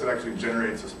process, it actually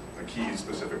generates a key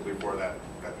specifically for that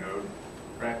node,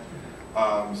 right?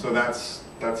 So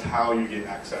that's how you get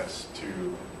access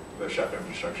to the Chef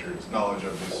infrastructure. It's knowledge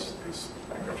of this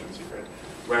encryption secret.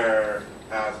 Whereas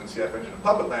in CF Engine and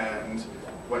Puppet land,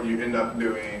 what you end up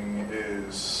doing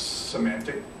is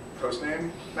semantic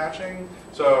hostname matching.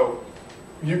 So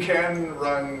you can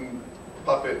run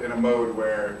Puppet in a mode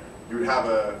where you would have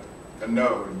a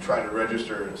node try to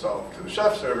register itself to the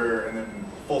Chef server, and then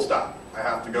full stop. I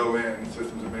have to go in,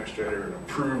 systems administrator, and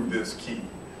approve this key,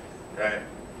 right?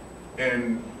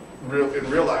 In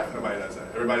real life, nobody does that.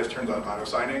 Everybody just turns on auto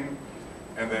signing,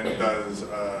 and then does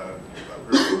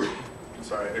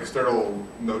external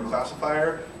node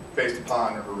classifier based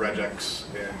upon regex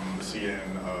in the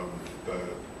CN of the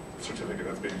certificate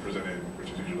that's being presented,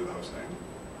 which is usually the host name,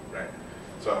 right?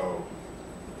 So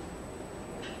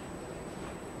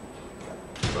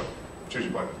choose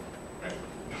your poison, right?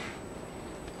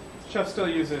 Chef still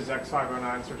uses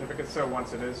X509 certificates, so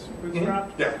once it is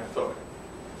bootstrapped? Yeah, totally.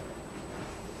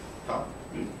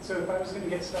 So if I was going to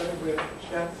get started with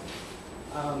Chef,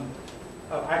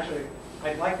 actually,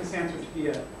 I'd like this answer to be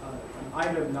an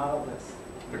item, not a list.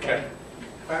 Okay.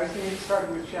 If I was going to get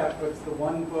started with Chef, what's the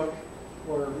one book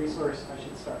or resource I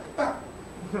should start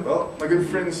with? Well, my good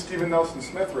friend Stephen Nelson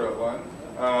Smith wrote one.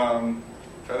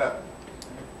 Try that.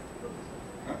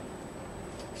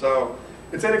 So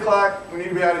it's 8 o'clock. We need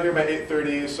to be out of here by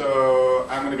 8:30, so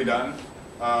I'm going to be done.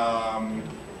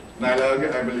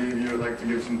 NYLUG, I believe you would like to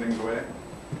give some things away.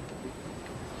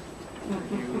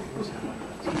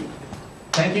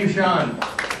 Thank you, Sean.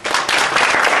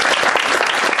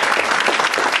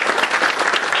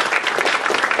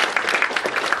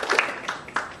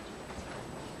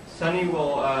 Sunny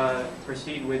will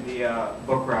proceed with the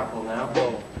book raffle now.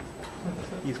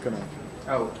 He's gonna.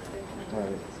 Oh.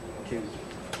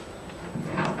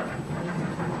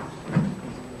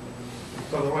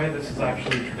 So the way this has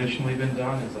actually traditionally been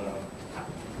done is a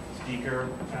speaker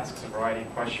asks a variety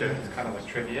of questions. It's kind of like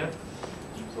trivia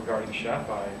regarding Chef.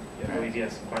 I believe he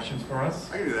has some questions for us.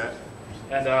 I can do that.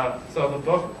 And so the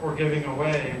book we're giving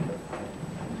away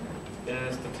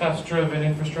is The Test-Driven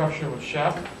Infrastructure with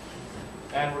Chef.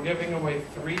 And we're giving away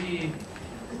 3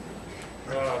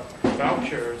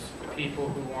 vouchers to people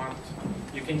who want.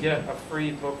 You can get a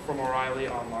free book from O'Reilly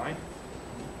online.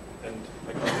 And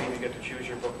like you even get to choose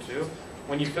your book too.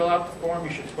 When you fill out the form,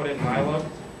 you should put in NYLUG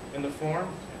in the form,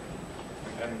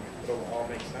 and it'll all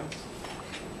make sense.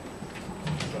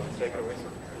 So take it away,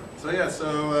 sir. So yeah,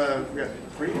 we got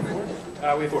 3 or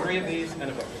 4? We have 3 of these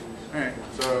and a book. All right.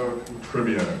 So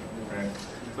trivia. Right.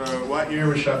 So what year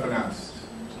was Chef announced?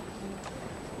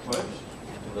 What?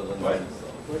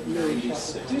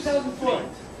 2004.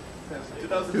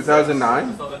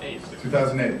 2009?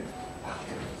 2008.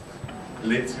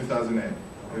 Late 2008.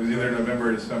 It was either November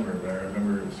or December, but I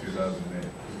remember it was 2008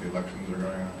 because the elections were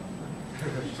going on.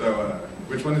 So,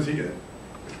 which one does he get?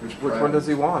 Which one does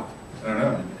he want? I don't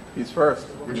know. He's first.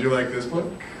 Would you like this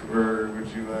book, or would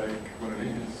you like one of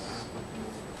these?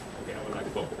 Okay, I would like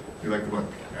the book. You like the book?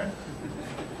 All right.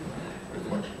 Here's the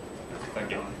book.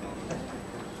 Thank you.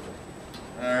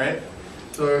 All right.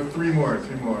 So 3 more.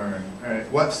 All right.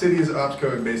 What city is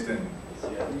Opscode based in?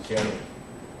 Seattle.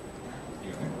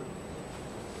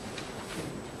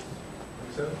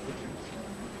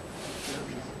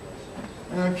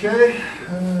 Okay,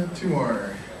 2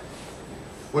 more.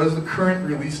 What is the current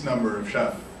release number of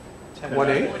Chef?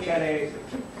 1-8?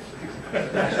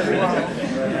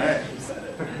 Alright.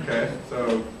 Okay,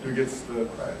 so who gets the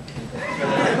prize?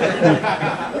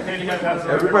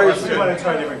 Everybody's. We want to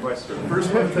try a different question.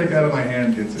 First one to take out of my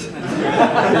hand gets it. Did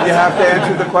you have to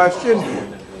answer the question?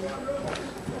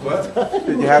 What?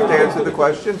 Did you have to answer the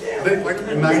question? Like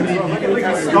 90 people.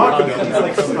 Like stock of them. It's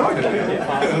like stock of them.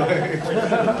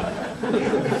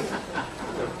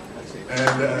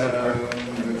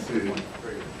 And let's see.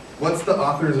 What's the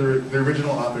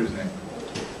original author's name?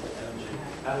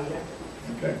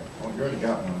 Okay. Well, you already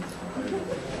got one.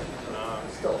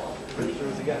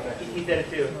 He did it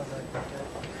too.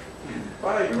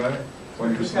 Everybody?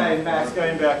 This guy in back. This guy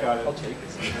in back got it. I'll take it.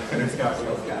 It's got it.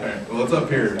 Alright, well, it's up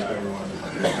here. If everyone.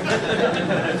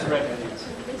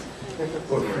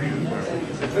 What for you?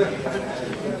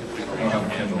 I don't have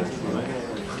candles.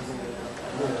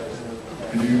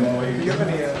 Do you have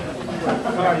any?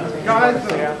 Guys,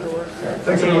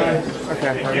 Thanks, everybody.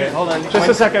 Okay, hold on. Just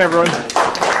a second, everyone.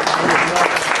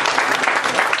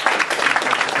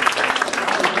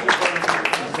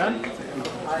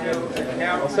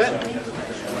 Now, All set?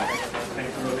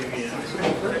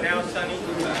 now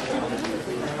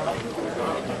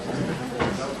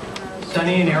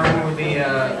Sunny and Aaron will be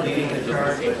leading the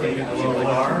charge to take the local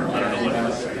bar.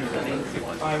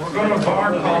 We're going to a bar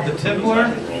called The Tippler.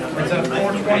 It's at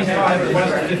 425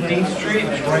 West 15th Street.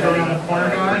 It's right around the corner,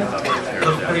 guys.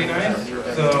 Looks pretty nice.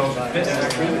 So,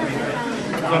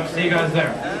 see you guys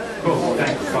there. Cool.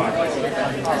 Thanks. Bye.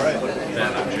 All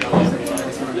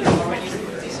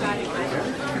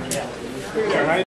right.